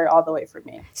library all the way for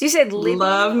me. So you said Libby?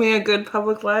 Love me a good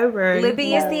public library.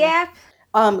 Libby is the app?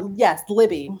 Yes,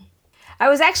 Libby. I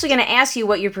was actually going to ask you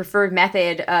what your preferred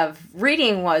method of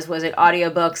reading was. Was it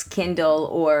audiobooks, Kindle,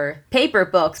 or paper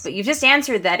books? But you just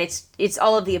answered that it's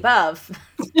all of the above.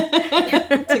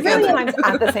 Sometimes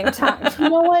at the same time. You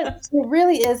know what? It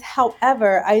really is.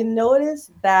 However, I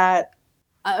noticed that,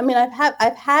 I mean, I've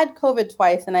had COVID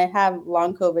twice, and I have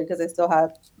long COVID because I still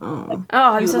have. Oh.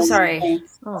 Oh, I'm so sorry.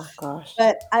 Oh gosh.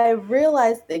 But I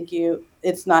realized, thank you,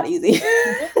 it's not easy.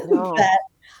 No.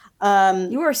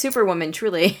 You are a superwoman,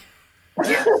 truly.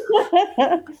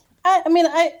 I mean,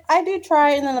 I do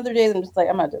try, and then other days I'm just like,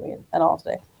 I'm not doing it at all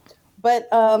today. But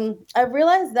I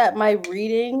realized that my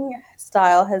reading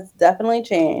style has definitely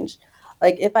changed.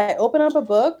 Like if I open up a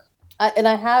book, I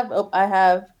have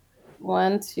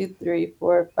 1, 2, 3,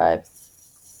 4, 5,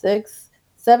 6,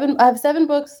 7. I have 7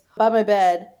 books by my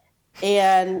bed,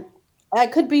 and I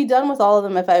could be done with all of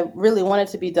them if I really wanted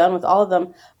to be done with all of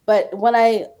them. But when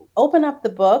I open up the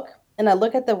book and I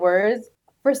look at the words,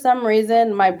 for some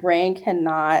reason, my brain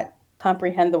cannot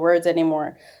comprehend the words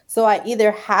anymore. So I either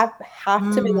have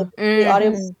to be listening to the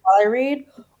audiobook while I read,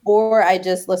 or I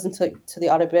just listen to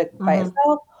the audiobook by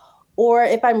itself. Or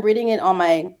if I'm reading it on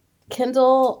my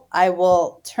Kindle, I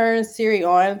will turn Siri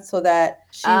on so that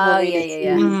she will read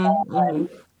it to me.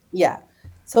 Yeah.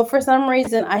 So for some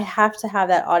reason, I have to have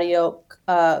that audio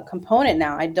component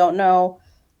now. I don't know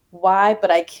why,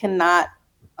 but I cannot.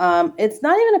 It's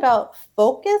not even about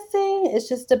focusing. It's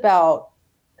just about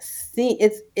see.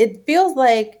 It feels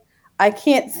like I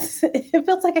can't. It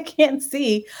feels like I can't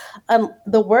see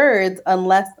the words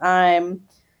unless I'm.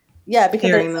 Yeah, because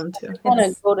Hearing them too. I want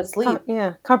to go to sleep.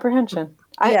 Comprehension.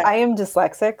 Yeah. I am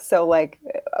dyslexic, so like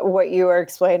what you are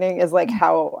explaining is like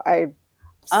how I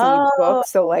see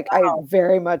books. So like I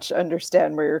very much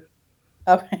understand where you're.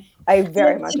 Okay. I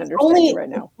very much understand you right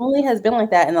now. It only has been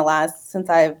like that since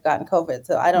I've gotten COVID.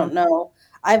 So I don't know.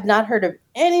 I've not heard of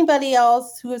anybody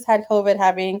else who has had COVID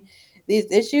having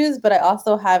these issues, but I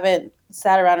also haven't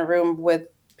sat around a room with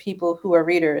people who are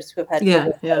readers who have had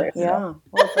COVID. Yeah.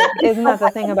 Well, isn't that the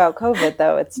thing about COVID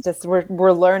though? It's just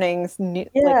we're learning new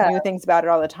things about it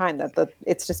all the time.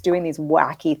 It's just doing these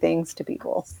wacky things to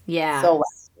people. Yeah. So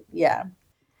yeah.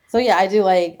 So yeah, I do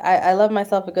I love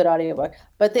myself a good audiobook.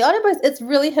 But the audiobooks, it's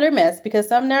really hit or miss because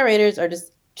some narrators are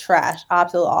just trash,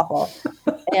 absolutely awful.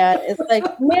 And it's like,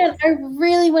 man, I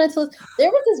really wanted to listen. There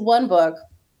was this one book,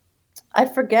 I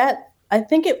forget, I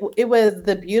think it was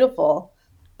The Beautiful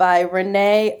by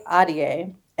Renee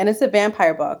Ahdieh, and it's a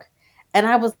vampire book. And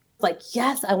I was like,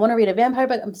 yes, I want to read a vampire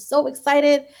book. I'm so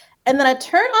excited. And then I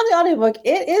turned on the audiobook.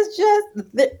 It is just,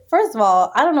 first of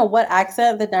all, I don't know what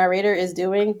accent the narrator is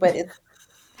doing, but it's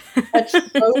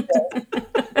atrocious.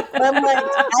 And I'm like,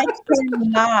 I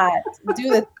cannot do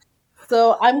this.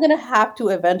 So I'm going to have to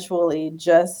eventually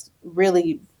just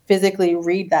really physically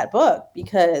read that book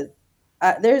because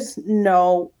there's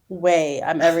no way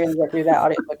I'm ever going to get through that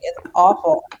audiobook. It's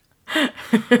awful.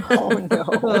 Oh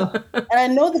no. And I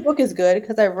know the book is good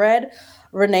because I read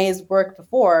Renee's work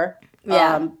before.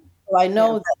 Yeah. So I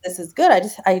know that this is good.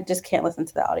 I just can't listen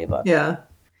to the audiobook. Yeah.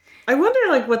 I wonder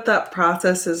like what that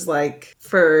process is like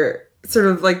for sort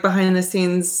of like behind the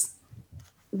scenes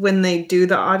when they do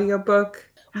the audiobook.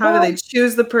 How do they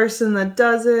choose the person that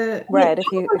does it? Right. If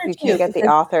you can't get the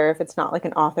author, if it's not like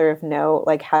an author of note,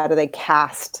 like how do they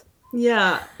cast?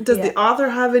 Yeah. Does the author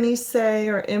have any say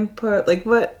or input? Like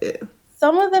what?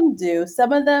 Some of them do.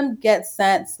 Some of them get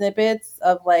sent snippets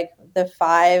of like the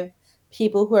 5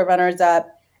 people who are runners up,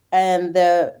 and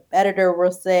the editor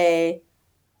will say,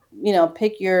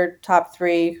 pick your top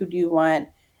 3. Who do you want?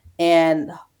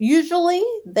 And usually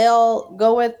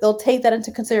they'll take that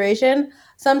into consideration.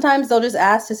 Sometimes they'll just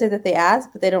ask to say that they asked,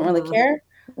 but they don't really care.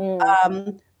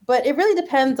 But it really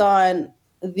depends on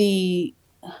the.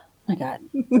 Oh my God,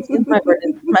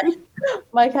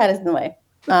 my cat is in the way.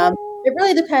 It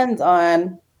really depends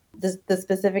on the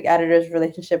specific editor's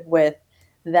relationship with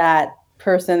that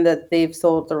person that they've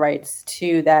sold the rights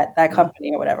to, that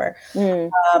company or whatever.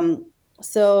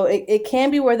 So it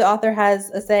can be where the author has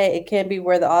a say. It can be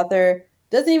where the author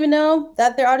doesn't even know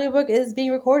that their audiobook is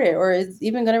being recorded or is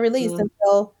even going to release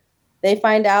until they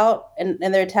find out and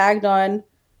they're tagged on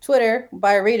Twitter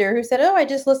by a reader who said, "Oh, I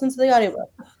just listened to the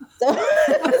audiobook." So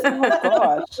oh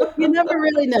gosh, you never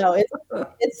really know.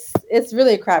 It's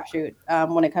really a crapshoot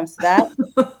when it comes to that.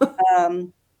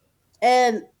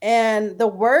 And the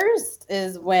worst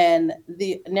is when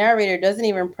the narrator doesn't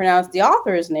even pronounce the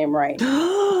author's name right.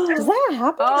 Does that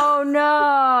happen? Oh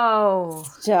no!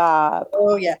 Stop.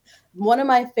 Oh yeah, one of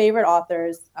my favorite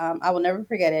authors. I will never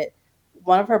forget it.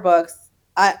 One of her books.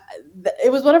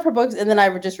 It was one of her books, and then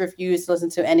I just refused to listen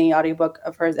to any audiobook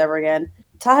of hers ever again.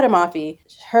 Tahira Mafi.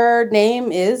 Her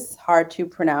name is hard to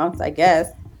pronounce, I guess,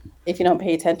 if you don't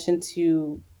pay attention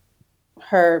to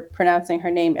her pronouncing her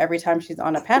name every time she's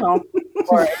on a panel.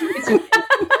 Or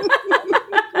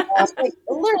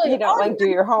literally, you don't do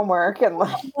your homework and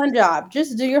one job.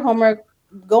 Just do your homework.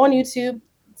 Go on YouTube.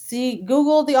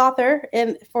 Google the author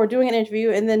and for doing an interview,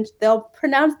 and then they'll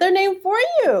pronounce their name for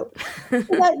you, so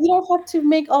that you don't have to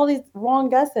make all these wrong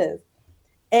guesses.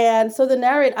 And so the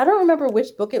narrator, I don't remember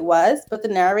which book it was, but the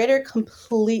narrator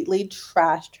completely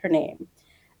trashed her name.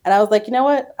 And I was like, you know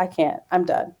what? I can't. I'm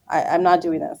done. I'm not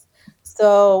doing this.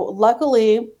 So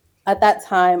luckily, at that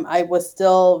time, I was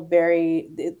still very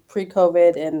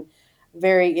pre-COVID and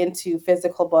very into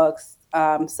physical books.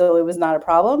 So it was not a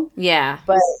problem. Yeah.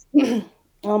 But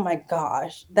oh my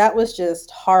gosh, that was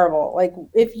just horrible. Like,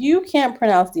 if you can't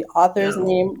pronounce the author's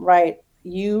name right,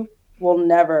 you will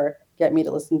never get me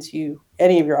to listen to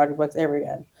any of your audiobooks ever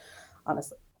again,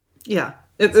 honestly. Yeah.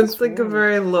 It's like a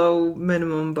very low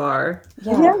minimum bar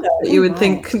that you would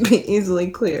think could be easily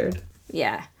cleared.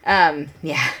 Yeah.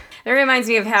 Yeah. That reminds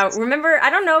me of how, remember, I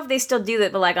don't know if they still do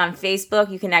that, but like on Facebook,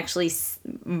 you can actually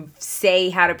say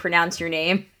how to pronounce your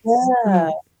name. Yeah.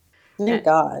 Thank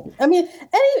God. I mean,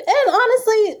 and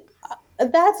honestly,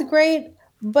 that's great,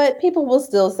 but people will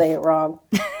still say it wrong.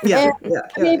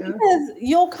 Because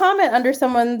you'll comment under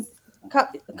someone's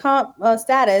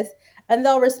status, and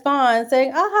they'll respond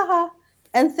saying, "Ah ha ha,"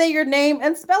 and say your name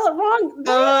and spell it wrong.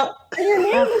 And your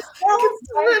name is spelled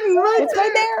right. It's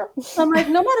right there. So I'm like,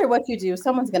 no matter what you do,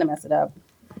 someone's gonna mess it up.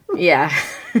 Yeah.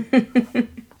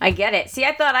 I get it. See,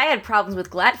 I thought I had problems with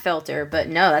Glatfelter, but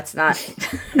no, that's not.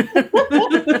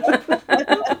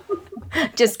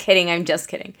 Just kidding. I'm just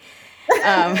kidding.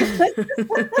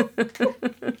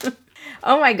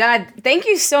 Oh my God. Thank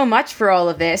you so much for all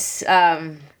of this.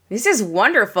 This is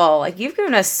wonderful. Like, you've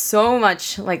given us so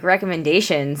much like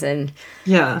recommendations and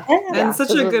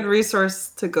such a good resource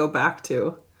to go back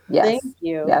to. Yes. Thank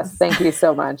you. Yes, thank you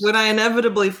so much. When I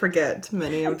inevitably forget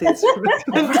many of these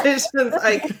recommendations,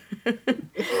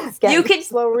 you can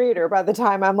slow reader by the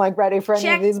time I'm like ready for any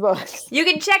of these books. You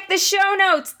can check the show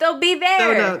notes; they'll be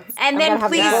there. And then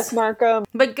please bookmark them.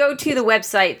 But go to the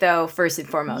website though first and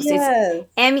foremost. Yes.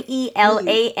 It's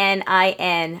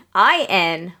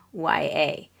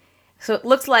MELANININYA. So it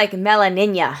looks like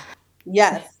Melaninia.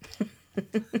 Yes,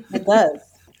 it does.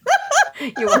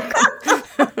 You're welcome.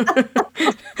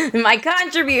 My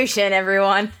contribution,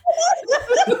 everyone.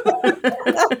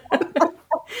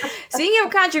 Speaking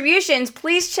of contributions,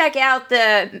 please check out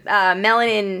the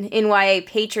Melanin NYA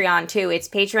Patreon too. It's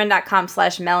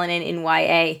patreon.com/Melanin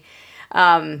NYA.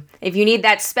 If you need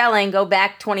that spelling, go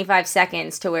back 25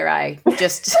 seconds to where I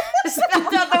just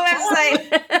spelled out the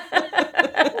website.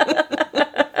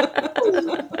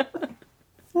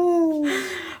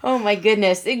 Oh my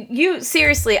goodness. You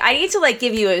seriously, I need to like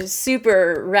give you a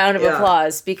super round of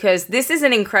applause because this is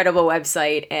an incredible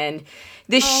website and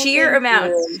the sheer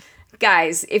amount,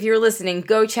 guys, if you're listening,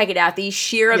 go check it out. The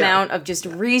sheer amount of just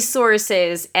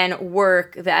resources and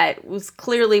work that was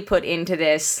clearly put into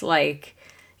this, like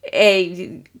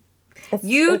you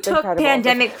took incredible.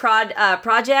 Pandemic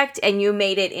project and you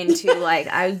made it into like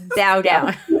I bow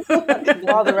down.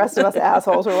 While the rest of us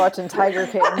assholes were watching Tiger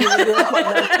King, you were doing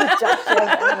productive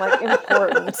and like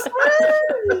important.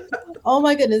 Oh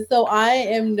my goodness! So I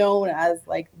am known as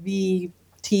like the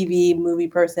TV movie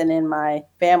person in my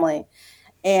family,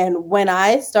 and when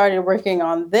I started working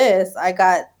on this, I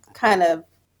got kind of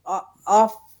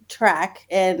off track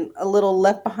and a little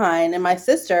left behind. And my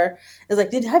sister is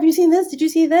like, have you seen this? Did you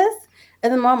see this?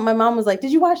 And then my mom was like,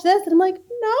 did you watch this? And I'm like,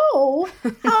 no.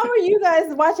 How are you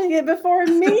guys watching it before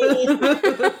me? You're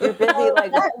busy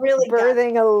like That really got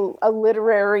birthing a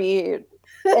literary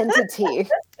entity.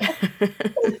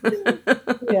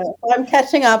 Yeah, well, I'm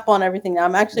catching up on everything now.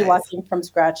 I'm actually watching from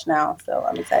scratch now, so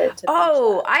I'm excited to.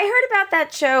 Oh, I heard about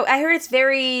that show. I heard it's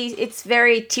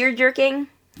very tear jerking.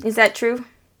 Is that true?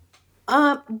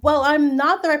 Well, I'm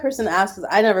not the right person to ask because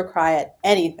I never cry at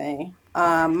anything.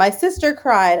 My sister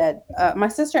cried at my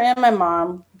sister and my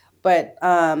mom, but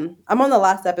I'm on the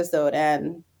last episode,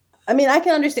 and I mean I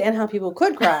can understand how people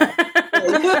could cry.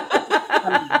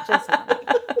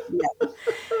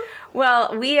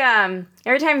 Well, we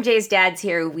every time Jay's dad's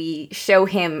here, we show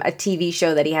him a TV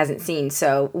show that he hasn't seen.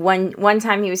 So one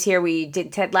time he was here, we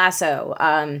did Ted Lasso.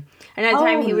 Another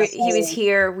time he was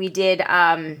here, we did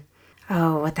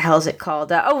what the hell is it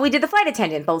called? We did The Flight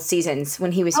Attendant both seasons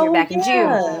when he was here back in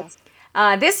June.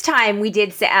 This time we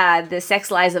did the Sex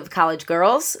Lives of College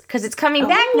Girls because it's coming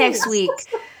back next week.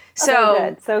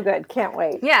 So good. Can't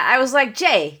wait. Yeah, I was like,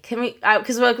 Jay, can we?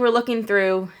 Because we're looking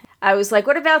through. I was like,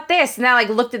 what about this? And I like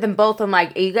looked at them both. I'm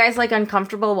like, are you guys like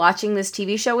uncomfortable watching this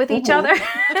TV show with each other?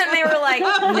 And they were like,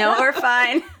 no, we're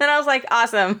fine. And I was like,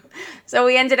 awesome. So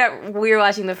we were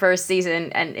watching the first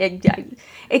season, and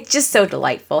it's just so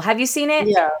delightful. Have you seen it?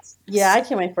 Yeah, I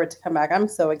can't wait for it to come back. I'm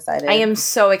so excited. I am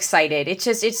so excited.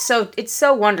 It's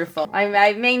so wonderful.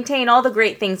 I maintain all the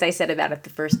great things I said about it the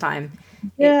first time.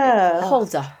 Yeah, it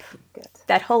holds up. Good.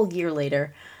 That whole year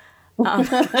later.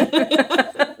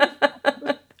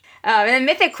 And then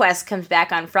Mythic Quest comes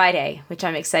back on Friday, which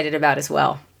I'm excited about as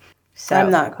well. So I'm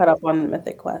not caught up on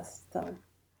Mythic Quest. So.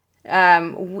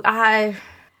 I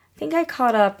think I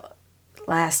caught up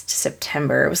last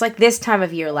September. It was like this time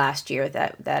of year last year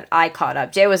that I caught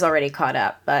up. Jay was already caught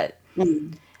up, but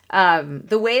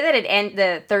the way that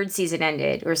the third season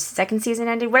ended, or second season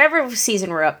ended, whatever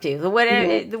season we're up to, the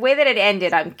way that it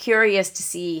ended, I'm curious to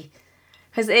see,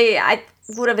 because I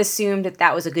would have assumed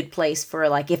that was a good place for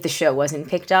like if the show wasn't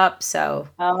picked up. So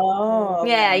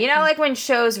yeah, you know, like when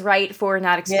shows write for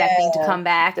not expecting to come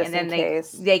back, and then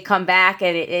they come back,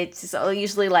 and it's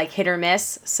usually like hit or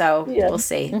miss. So we'll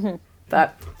see. Mm-hmm.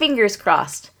 But fingers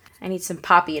crossed. I need some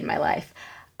Poppy in my life.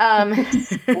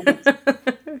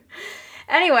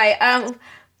 Anyway,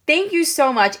 thank you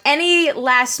so much. Any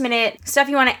last minute stuff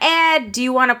you want to add? Do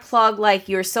you want to plug like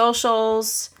your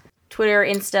socials, Twitter,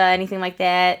 Insta, anything like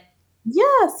that?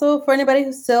 Yeah, so for anybody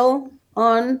who's still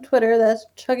on Twitter that's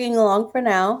chugging along for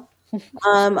now,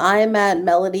 I'm at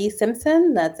Melody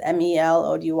Simpson. That's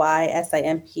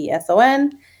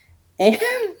MELODYSIMPSON. And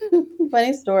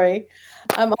funny story,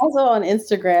 I'm also on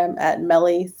Instagram at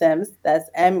Melly Sims.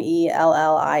 That's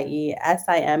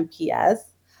MELLIESIMPS.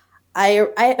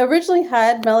 I originally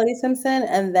had Melody Simpson,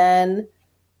 and then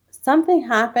something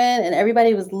happened, and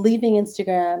everybody was leaving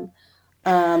Instagram.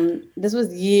 This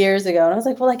was years ago, and I was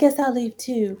like, well, I guess I'll leave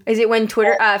too. Is it when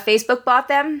Facebook bought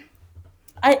them?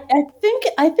 I think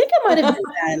it might have been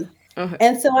then. Okay.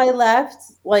 And so I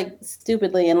left like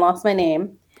stupidly and lost my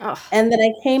name. Oh. And then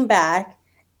I came back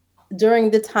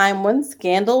during the time when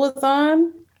Scandal was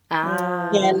on.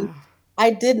 And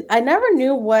I never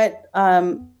knew what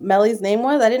Melly's name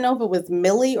was. I didn't know if it was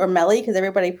Millie or Melly because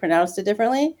everybody pronounced it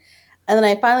differently. And then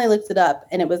I finally looked it up,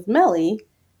 and it was Melly.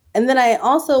 And then I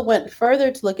also went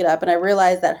further to look it up, and I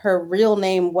realized that her real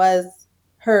name was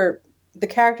the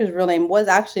character's real name was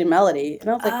actually Melody. And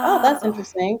I was like, oh, that's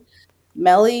interesting.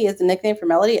 Melly is the nickname for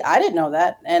Melody. I didn't know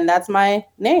that. And that's my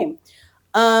name.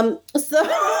 So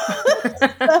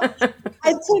I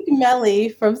took Melly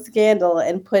from Scandal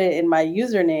and put it in my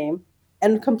username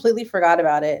and completely forgot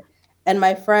about it. And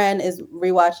my friend is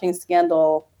rewatching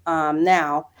Scandal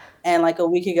now. And like a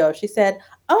week ago, she said,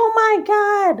 oh my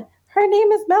God, her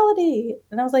name is Melody.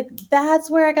 And I was like, that's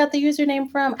where I got the username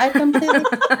from. I completely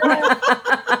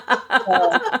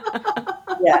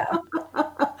yeah.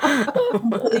 I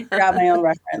completely forgot my own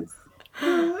reference.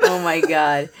 Oh my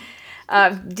God.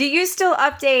 Do you still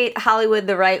update Hollywood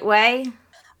the Right Way?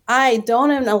 I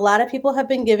don't, and a lot of people have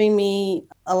been giving me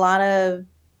a lot of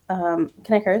can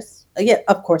I curse? Yeah,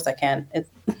 of course I can. It's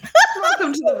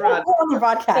welcome to the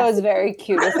broadcast. That was very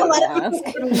cute of you to ask.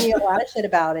 Giving me a lot of shit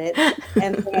about it,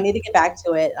 and so I need to get back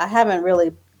to it. I haven't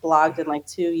really blogged in like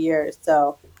 2 years,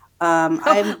 so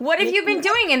what have you been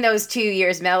doing in those 2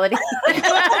 years, Melody?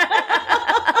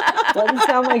 Doesn't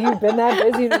sound like you've been that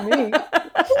busy to me.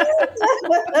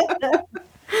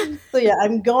 So yeah,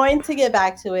 I'm going to get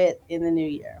back to it in the new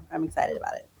year. I'm excited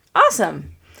about it.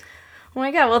 Awesome. Oh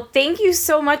my God. Well, thank you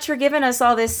so much for giving us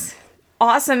all this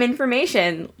awesome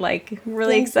information. Like,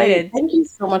 really Thank excited. you. Thank you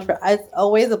so much. It's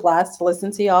always a blast to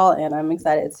listen to y'all, and I'm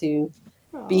excited to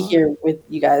be here with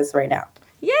you guys right now.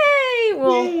 Yay!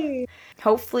 Well, Yay.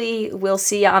 hopefully we'll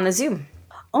see you on the Zoom.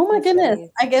 Oh my Yes, goodness. please.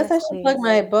 I guess Yes, I should plug please.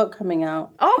 my book coming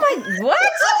out. Oh my, what?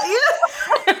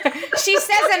 She says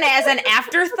it as an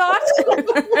afterthought.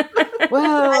 I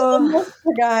Well, almost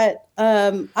forgot.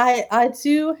 I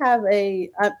too have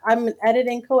I'm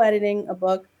co-editing a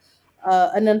book,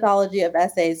 an anthology of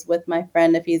essays with my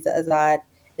friend Nafiza Azad.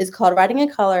 It's called Writing in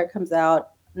Color. It comes out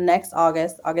next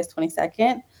August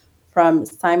 22nd, from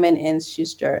Simon and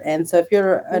Schuster. And so if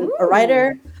you're a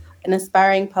writer, an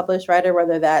aspiring published writer,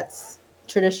 whether that's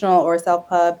traditional or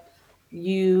self-pub,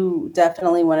 you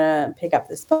definitely want to pick up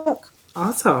this book.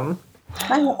 Awesome.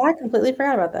 I completely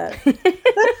forgot about that.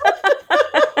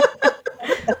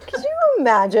 could you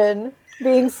imagine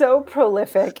being so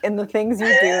prolific in the things you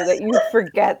do that you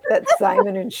forget that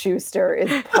Simon and Schuster is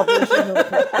publishing the book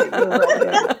that you're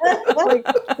writing?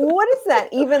 Like, what is that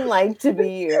even like to be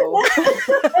you?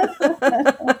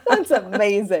 That's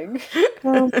amazing.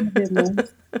 Oh my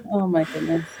goodness. Oh my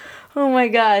goodness. Oh my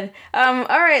god. All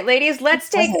right, ladies, let's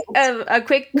take a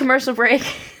quick commercial break.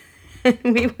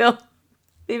 We will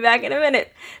be back in a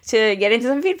minute to get into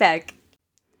some feedback.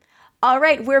 All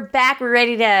right, we're back. We're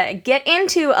ready to get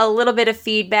into a little bit of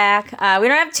feedback. We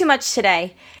don't have too much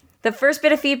today. The first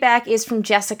bit of feedback is from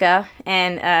Jessica,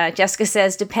 and Jessica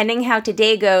says, depending how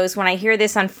today goes, when I hear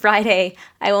this on Friday,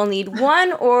 I will need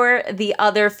one or the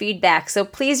other feedback, so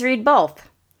please read both.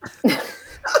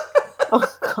 Oh,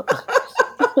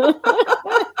 God.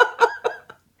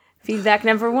 Feedback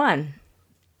number 1.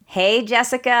 Hey,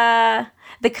 Jessica.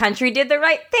 The country did the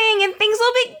right thing and things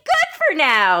will be good for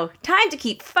now. Time to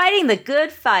keep fighting the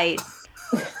good fight.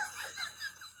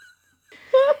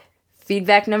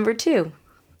 Feedback number 2.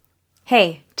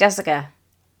 Hey, Jessica.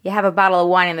 You have a bottle of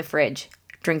wine in the fridge.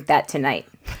 Drink that tonight.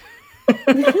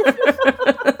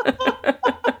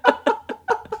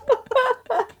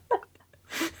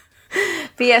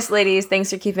 P.S. ladies, thanks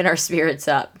for keeping our spirits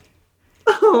up.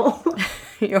 Oh,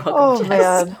 You're welcome. Oh,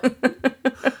 Jess.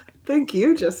 man. thank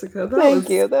you, Jessica. Thank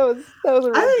you. That was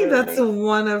a real I think journey. that's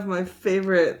one of my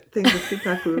favorite things of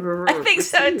feedback we've ever I think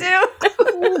so received.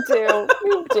 too. Me too.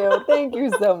 Me too. Thank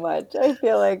you so much. I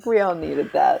feel like we all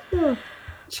needed that. Yeah.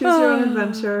 Choose your own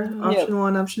adventure. Yep. Option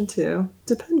 1, option 2,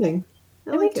 depending. I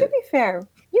I mean, like to it. be fair,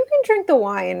 you can drink the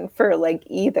wine for like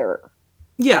either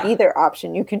Yeah.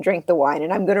 option. You can drink the wine,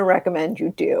 and I'm going to recommend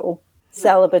you do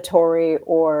celebratory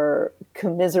or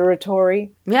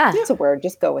commiseratory. Yeah. It's a word.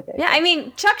 Just go with it. Yeah, I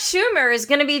mean, Chuck Schumer is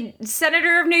going to be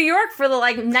senator of New York for the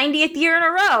 90th year in a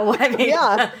row. I mean,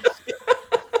 Yeah.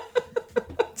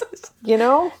 You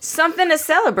know? something to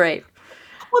celebrate.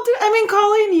 Well, I mean,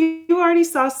 Colleen, you already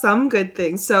saw some good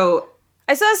things. So,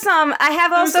 I saw some. I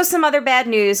have also some other bad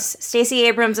news. Stacey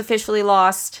Abrams officially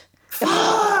lost.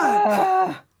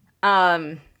 Rand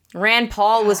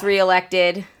Paul was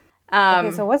reelected.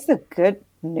 Okay, so what's the good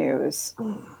news?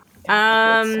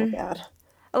 That's so bad.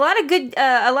 A lot of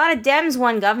Dems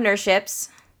won governorships.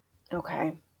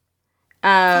 Okay.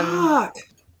 fuck.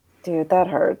 Dude, that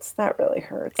hurts. That really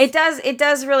hurts. It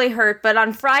does really hurt. But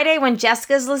on Friday, when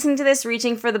Jessica's listening to this,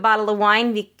 reaching for the bottle of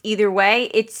wine, either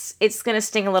way, it's gonna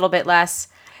sting a little bit less.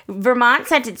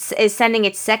 Vermont is sending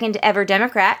its second ever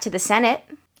Democrat to the Senate.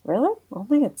 Really?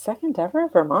 Only its second ever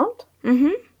Vermont? Mm-hmm.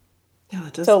 Yeah,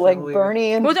 it does So feel like weird.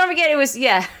 Bernie and Well, don't forget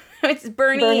it's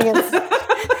Bernie. Bernie and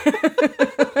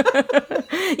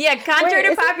Yeah, contrary Wait,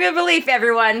 to is it- popular belief,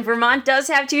 everyone, Vermont does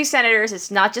have 2 senators. It's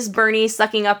not just Bernie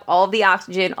sucking up all of the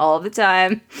oxygen all the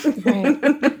time.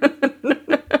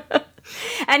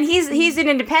 And he's an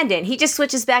independent. He just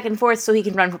switches back and forth so he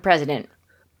can run for president.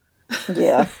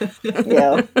 yeah.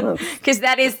 Yeah. Because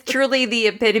that is truly the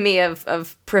epitome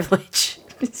of privilege.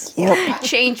 Yep.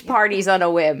 Change parties on a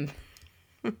whim.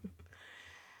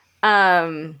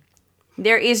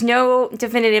 There is no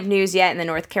definitive news yet in the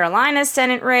North Carolina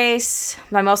Senate race.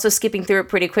 I'm also skipping through it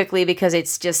pretty quickly because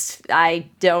it's just, I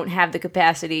don't have the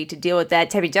capacity to deal with that.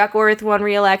 Debbie Duckworth won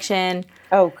re-election.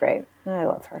 Oh, great. I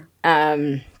love her.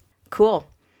 Cool.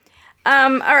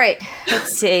 All right,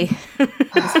 let's see.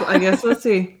 I guess we'll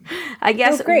see. I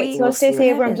guess Oh, great. we So will see Stacey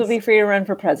what Abrams will happens. be free to run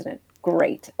for president.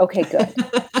 Great. Okay, good.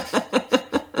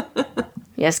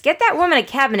 Yes, get that woman a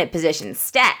cabinet position.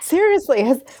 Stats.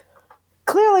 Seriously,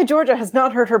 clearly Georgia has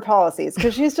not heard her policies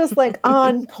because she's just like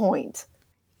on point.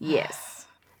 Yes.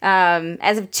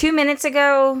 As of 2 minutes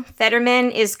ago,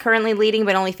 Fetterman is currently leading,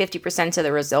 but only 50% of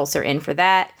the results are in for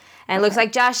that. And it looks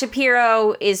like Josh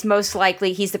Shapiro is most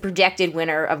likely, he's the projected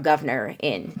winner of governor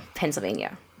in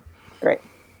Pennsylvania. Great.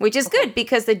 Which is good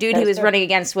because the dude he That's was good. running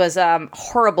against was a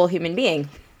horrible human being.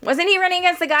 Wasn't he running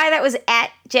against the guy that was at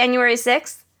January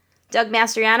 6th? Doug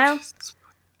Mastriano?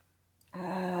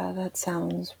 That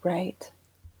sounds right.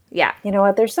 Yeah. You know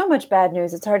what? There's so much bad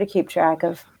news. It's hard to keep track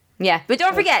of. Yeah. But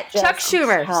don't forget, just Chuck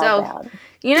Schumer. how So, bad.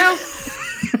 you know,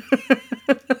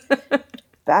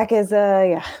 Back as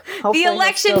yeah. the Hopefully he'll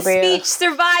election still be speech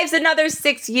survives another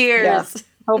 6 years. Yeah.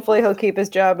 Hopefully he'll keep his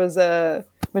job as a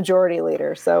majority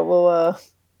leader. So we'll.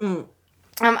 All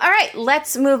right,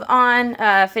 let's move on.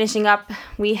 Finishing up,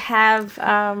 we have.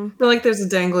 I feel like there's a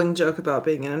dangling joke about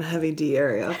being in a heavy D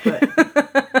area, but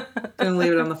gonna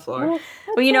leave it on the floor.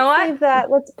 Well, you know what? Leave that.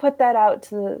 Let's put that out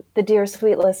to the dear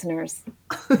sweet listeners.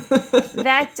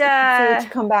 That See what you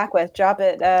come back with. Drop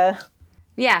it.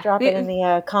 yeah, Drop it in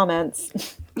the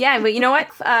comments. yeah. But you know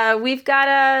what? We've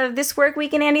got this work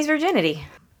week in Andy's virginity.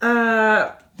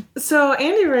 So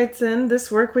Andy writes in this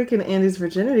work week in Andy's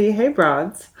virginity. Hey,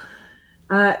 broads.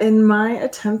 In my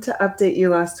attempt to update you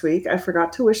last week, I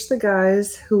forgot to wish the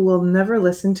guys who will never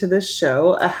listen to this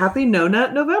show a happy No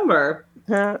Nut November.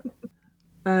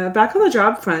 Back on the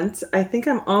job front, I think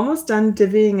I'm almost done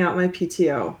divvying out my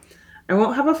PTO. I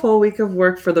won't have a full week of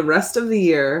work for the rest of the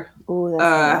year. Ooh,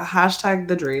 that's Hashtag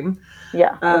the dream.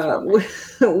 yeah. that's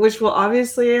right. Which will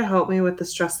obviously help me with the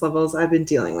stress levels I've been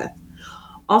dealing with.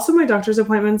 Also, my doctor's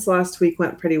appointments last week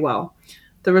went pretty well.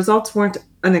 The results weren't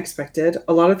unexpected.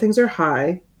 A lot of things are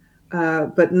high,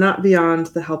 but not beyond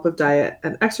the help of diet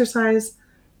and exercise.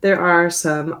 There are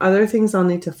some other things I'll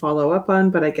need to follow up on,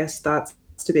 but I guess that's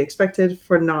to be expected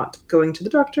for not going to the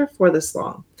doctor for this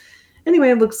long. Anyway,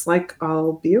 it looks like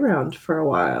I'll be around for a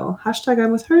while. Hashtag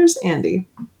I'm with hers, Andy.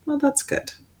 Well, that's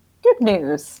good. Good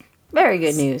news. Very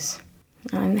good news.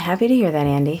 I'm happy to hear that,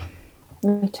 Andy.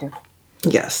 Me too.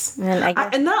 Yes. And I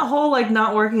guess And that whole like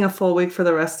not working a full week for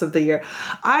the rest of the year.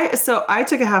 I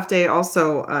took a half day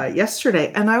also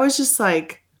yesterday, and I was just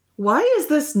like, why is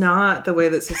this not the way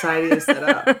that society is set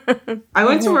up? I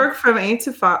went to work from 8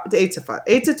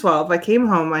 to 12. I came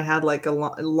home. I had like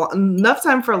enough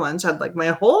time for lunch. I had like my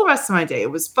whole rest of my day. It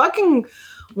was fucking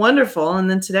wonderful. And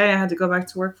then today I had to go back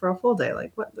to work for a full day.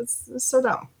 Like, what? This is so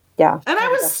dumb. Yeah. And I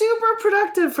was super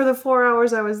productive for the 4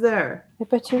 hours I was there. I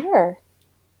bet you were.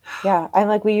 Yeah. And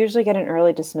like we usually get an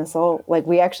early dismissal. Like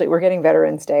we're getting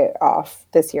Veterans Day off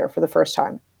this year for the first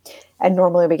time. And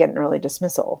normally we get an early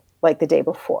dismissal like the day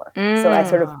before. So I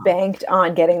sort of banked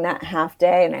on getting that half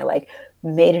day, and I like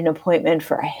made an appointment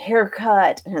for a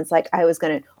haircut. And it's like I was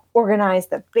going to organize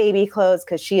the baby clothes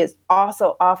because she is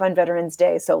also off on Veterans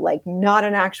Day. So like not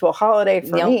an actual holiday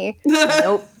for me.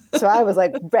 nope. So I was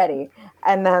like ready.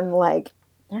 And then like,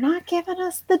 they're not giving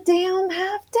us the damn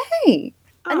half day.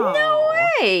 No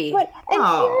way. But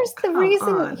here's the come reason.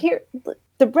 on. Here,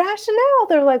 the rationale.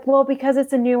 They're like, well, because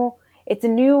it's a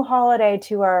new holiday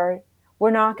to our. We're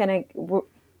not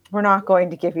going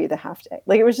to give you the half day.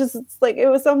 Like it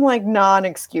was some like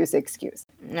non-excuse.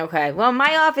 Okay. Well,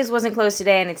 my office wasn't closed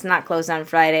today, and it's not closed on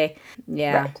Friday.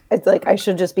 Yeah. Right. It's like I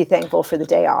should just be thankful for the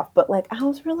day off. But like I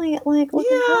was really like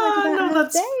looking forward to that half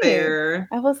that's day. fair.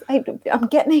 I'm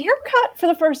getting a haircut for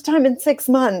the first time in 6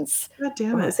 months. God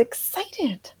damn I it. was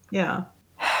excited. Yeah.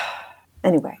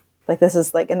 Anyway, like this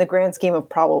is like in the grand scheme of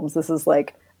problems, this is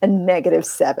like a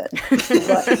 -7.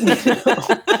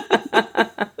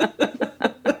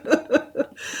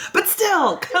 But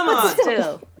still, come on.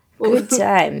 Still, good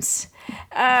times.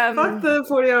 Fuck the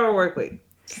 40-hour work week.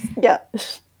 Yeah.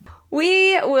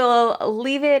 We will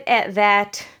leave it at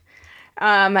that.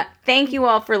 Thank you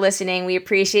all for listening. We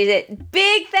appreciate it.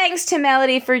 Big thanks to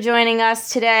Melody for joining us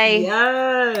today.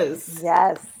 Yes.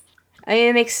 Yes. I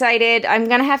am excited. I'm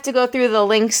going to have to go through the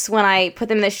links when I put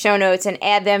them in the show notes and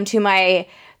add them to my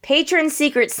patron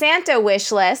Secret Santa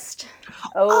wish list.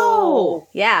 Oh.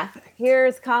 Yeah.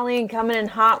 Here's Colleen coming in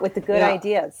hot with the good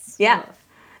ideas. Yeah.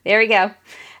 There we go.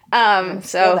 Steal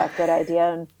So that good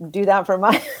idea and do that for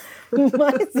my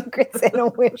my Secret Santa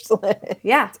wish list.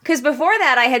 yeah, because before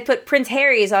that I had put Prince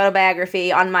Harry's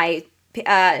autobiography on my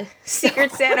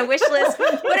Secret Santa wish list,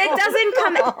 but it doesn't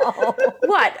come.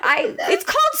 What? It's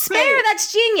called Spare.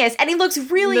 That's genius, and he looks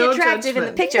really No attractive in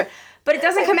the judgment. picture. But it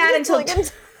doesn't come out until. Like, I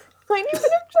need a bit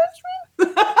of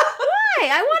judgment. Why?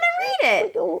 I want to read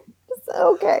it.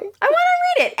 Okay. I want to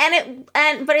read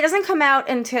it, but it doesn't come out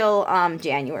until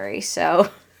January. So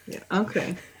Yeah.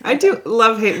 Okay. I do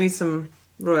love hate me some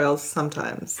royals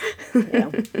sometimes. Yeah.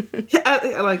 Yeah,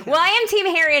 I like it. well, I am Team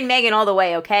Harry and Meghan all the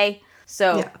way. Okay,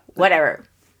 so Yeah. whatever.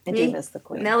 I do miss the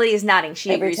Queen. Melody is nodding. She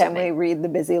Every agrees time with we me. read the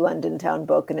busy London town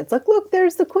book and it's like, look,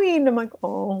 there's the Queen. I'm like,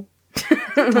 oh.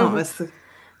 Don't miss the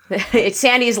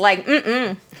Sandy's like,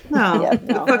 mm-mm. No, Yeah,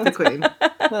 no. fuck the queen.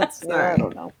 That's Sorry. I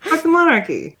don't know. Fuck the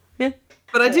monarchy. Yeah.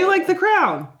 But I do like The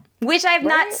Crown. Which I've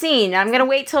not seen. I'm gonna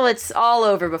wait till it's all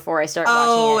over before I start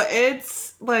watching it.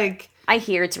 It's like I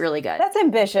hear it's really good. That's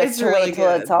ambitious It's to really wait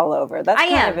till good. it's all over. That's I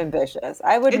kind am. of ambitious.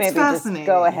 I would It's maybe just fascinating.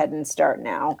 go ahead and start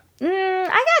now.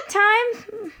 I got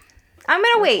time. I'm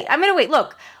gonna wait.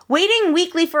 Look, waiting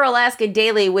weekly for Alaska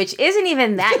Daily, which isn't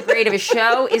even that great of a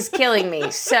show, is killing me.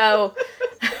 So.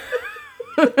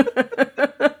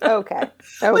 Okay.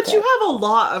 But you have a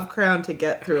lot of Crown to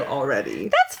get through already.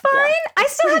 That's fine. I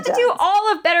still have to do dense.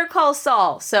 all of Better Call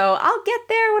Saul, so I'll get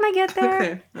there when I get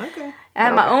there. Okay.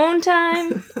 At my own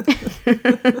time.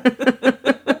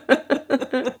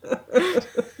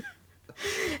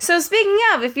 So speaking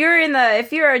of, if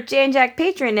you're a Jan Jack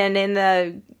patron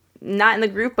and not in the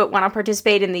group but want to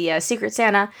participate in the Secret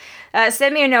Santa,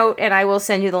 send me a note and I will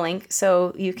send you the link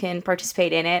so you can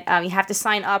participate in it. You have to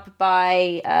sign up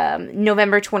by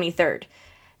November 23rd,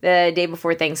 the day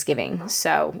before Thanksgiving.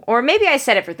 So, or maybe I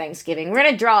set it for Thanksgiving. We're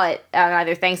gonna draw it on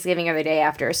either Thanksgiving or the day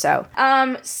after. So,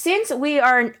 since we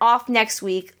are off next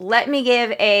week, let me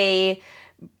give a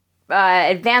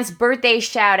advanced birthday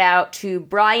shout out to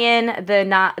Brian,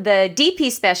 the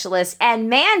DP specialist, and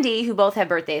Mandy, who both have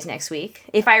birthdays next week,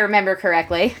 if I remember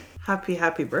correctly. Happy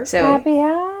birthday. So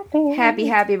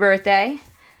happy birthday.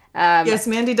 Yes,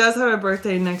 Mandy does have a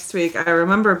birthday next week. I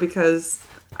remember because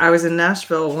I was in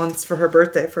Nashville once for her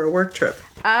birthday for a work trip.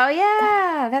 Oh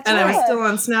yeah, that's And I was right. still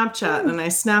on Snapchat and I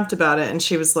snapped about it and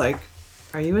she was like,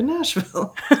 "Are you in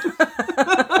Nashville?"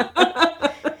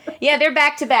 Yeah, they're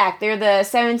back to back. They're the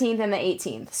 17th and the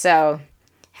 18th. So,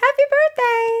 happy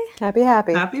birthday.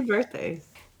 Happy. Happy birthday.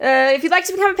 If you'd like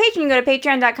to become a patron, you can go to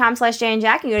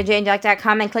patreon.com/JaneJack. You go to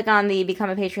janejack.com and click on the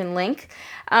Become a Patron link.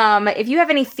 If you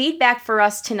have any feedback for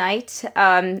us tonight,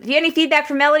 if you have any feedback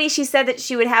for Melody, she said that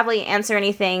she would happily answer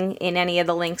anything in any of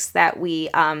the links that we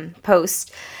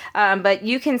post. But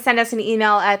you can send us an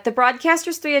email at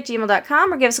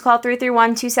thebroadcasters3@gmail.com or give us a call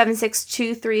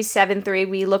 331-276-2373.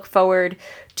 We look forward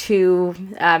to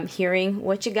hearing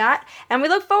what you got. And we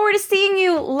look forward to seeing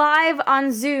you live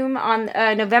on Zoom on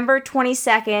November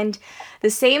 22nd. The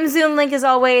same Zoom link as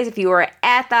always. If you were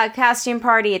at the costume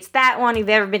party, it's that one. If you've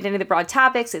ever been to any of the Broad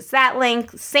Topics, it's that link.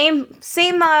 Same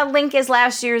link as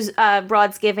last year's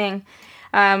Broadsgiving.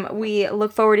 We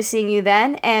look forward to seeing you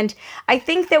then. And I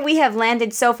think that we have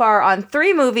landed so far on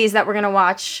 3 movies that we're going to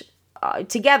watch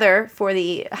together for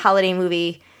the holiday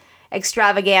movie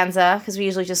extravaganza, because we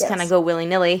usually just kind of go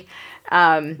willy-nilly.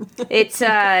 It's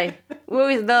the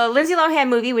Lindsay Lohan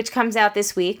movie, which comes out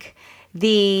this week.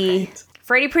 The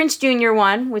Freddie Prinze Jr.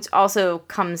 one, which also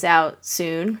comes out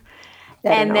soon.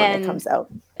 And then it comes out.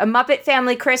 A Muppet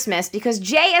Family Christmas, because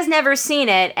Jay has never seen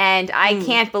it, and I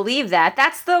can't believe that.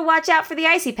 That's the Watch Out for the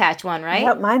Icy Patch one, right?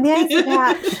 Yep, mind the icy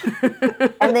patch.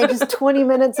 And they just 20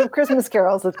 minutes of Christmas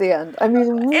carols at the end. I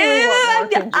mean, really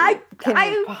what more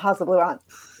can you possibly want?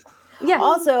 Yeah.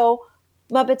 Also,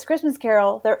 Muppets Christmas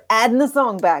Carol, they're adding the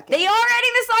song back in. They are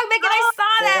adding the song back, and I saw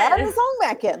They're adding the that. song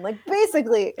back in. Like,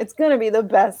 basically, it's going to be the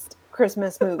best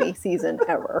Christmas movie season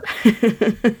ever.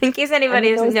 In case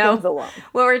anybody doesn't know what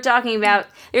we're talking about,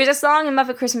 there's a song in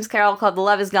Muppet Christmas Carol called "The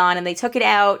Love Is Gone," and they took it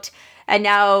out, and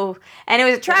it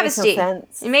was a travesty.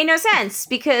 sense. It made no sense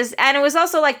because, and it was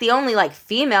also like the only like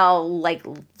female like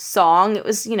song. It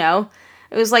was it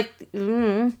was like,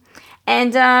 and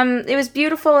it was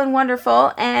beautiful and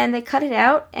wonderful, and they cut it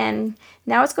out, and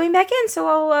now it's going back in. So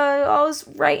all is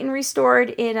right and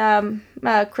restored in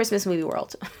Christmas movie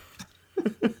world.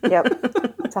 Yep.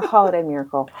 It's a holiday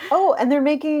miracle. Oh, and they're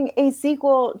making a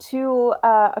sequel to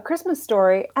A Christmas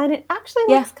Story, and it actually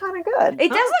looks kind of good. It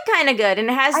does look kind of good,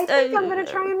 and it has I think I'm going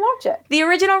to try and watch it. the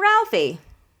original Ralphie.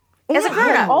 As a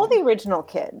grown-up. All the original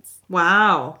kids.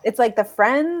 Wow. It's like the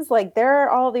Friends, like they're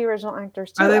all the original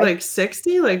actors too. Are they like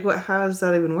 60? Like what? How is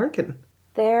that even working?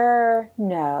 They're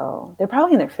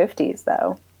probably in their 50s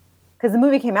though, because the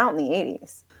movie came out in the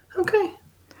 80s. Okay.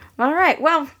 All right.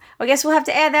 Well, I guess we'll have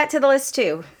to add that to the list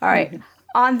too. All right.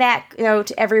 On that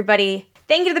note, everybody,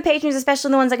 thank you to the patrons,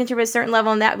 especially the ones that contribute a certain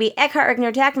level, and that would be Eckhart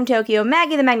Rickner, Tack from Tokyo,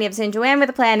 Maggie the Magnificent, Joanne with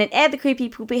a Plan, and Ed the Creepy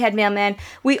Poopy Head Mailman.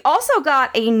 We also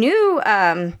got a new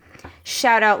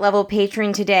shout-out level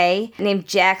patron today named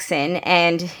Jackson,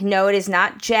 and no, it is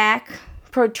not Jack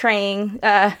pretending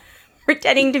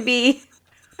to be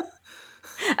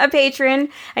a patron.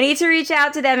 I need to reach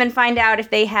out to them and find out if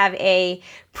they have a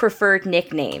preferred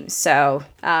nickname. So,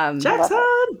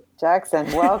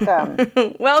 Jackson, welcome.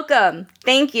 welcome.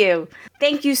 Thank you.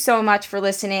 Thank you so much for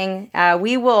listening.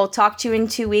 We will talk to you in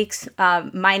 2 weeks.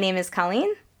 My name is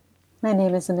Colleen. My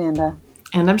name is Amanda.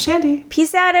 And I'm Shandy.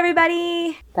 Peace out,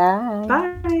 everybody. Bye.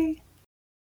 Bye.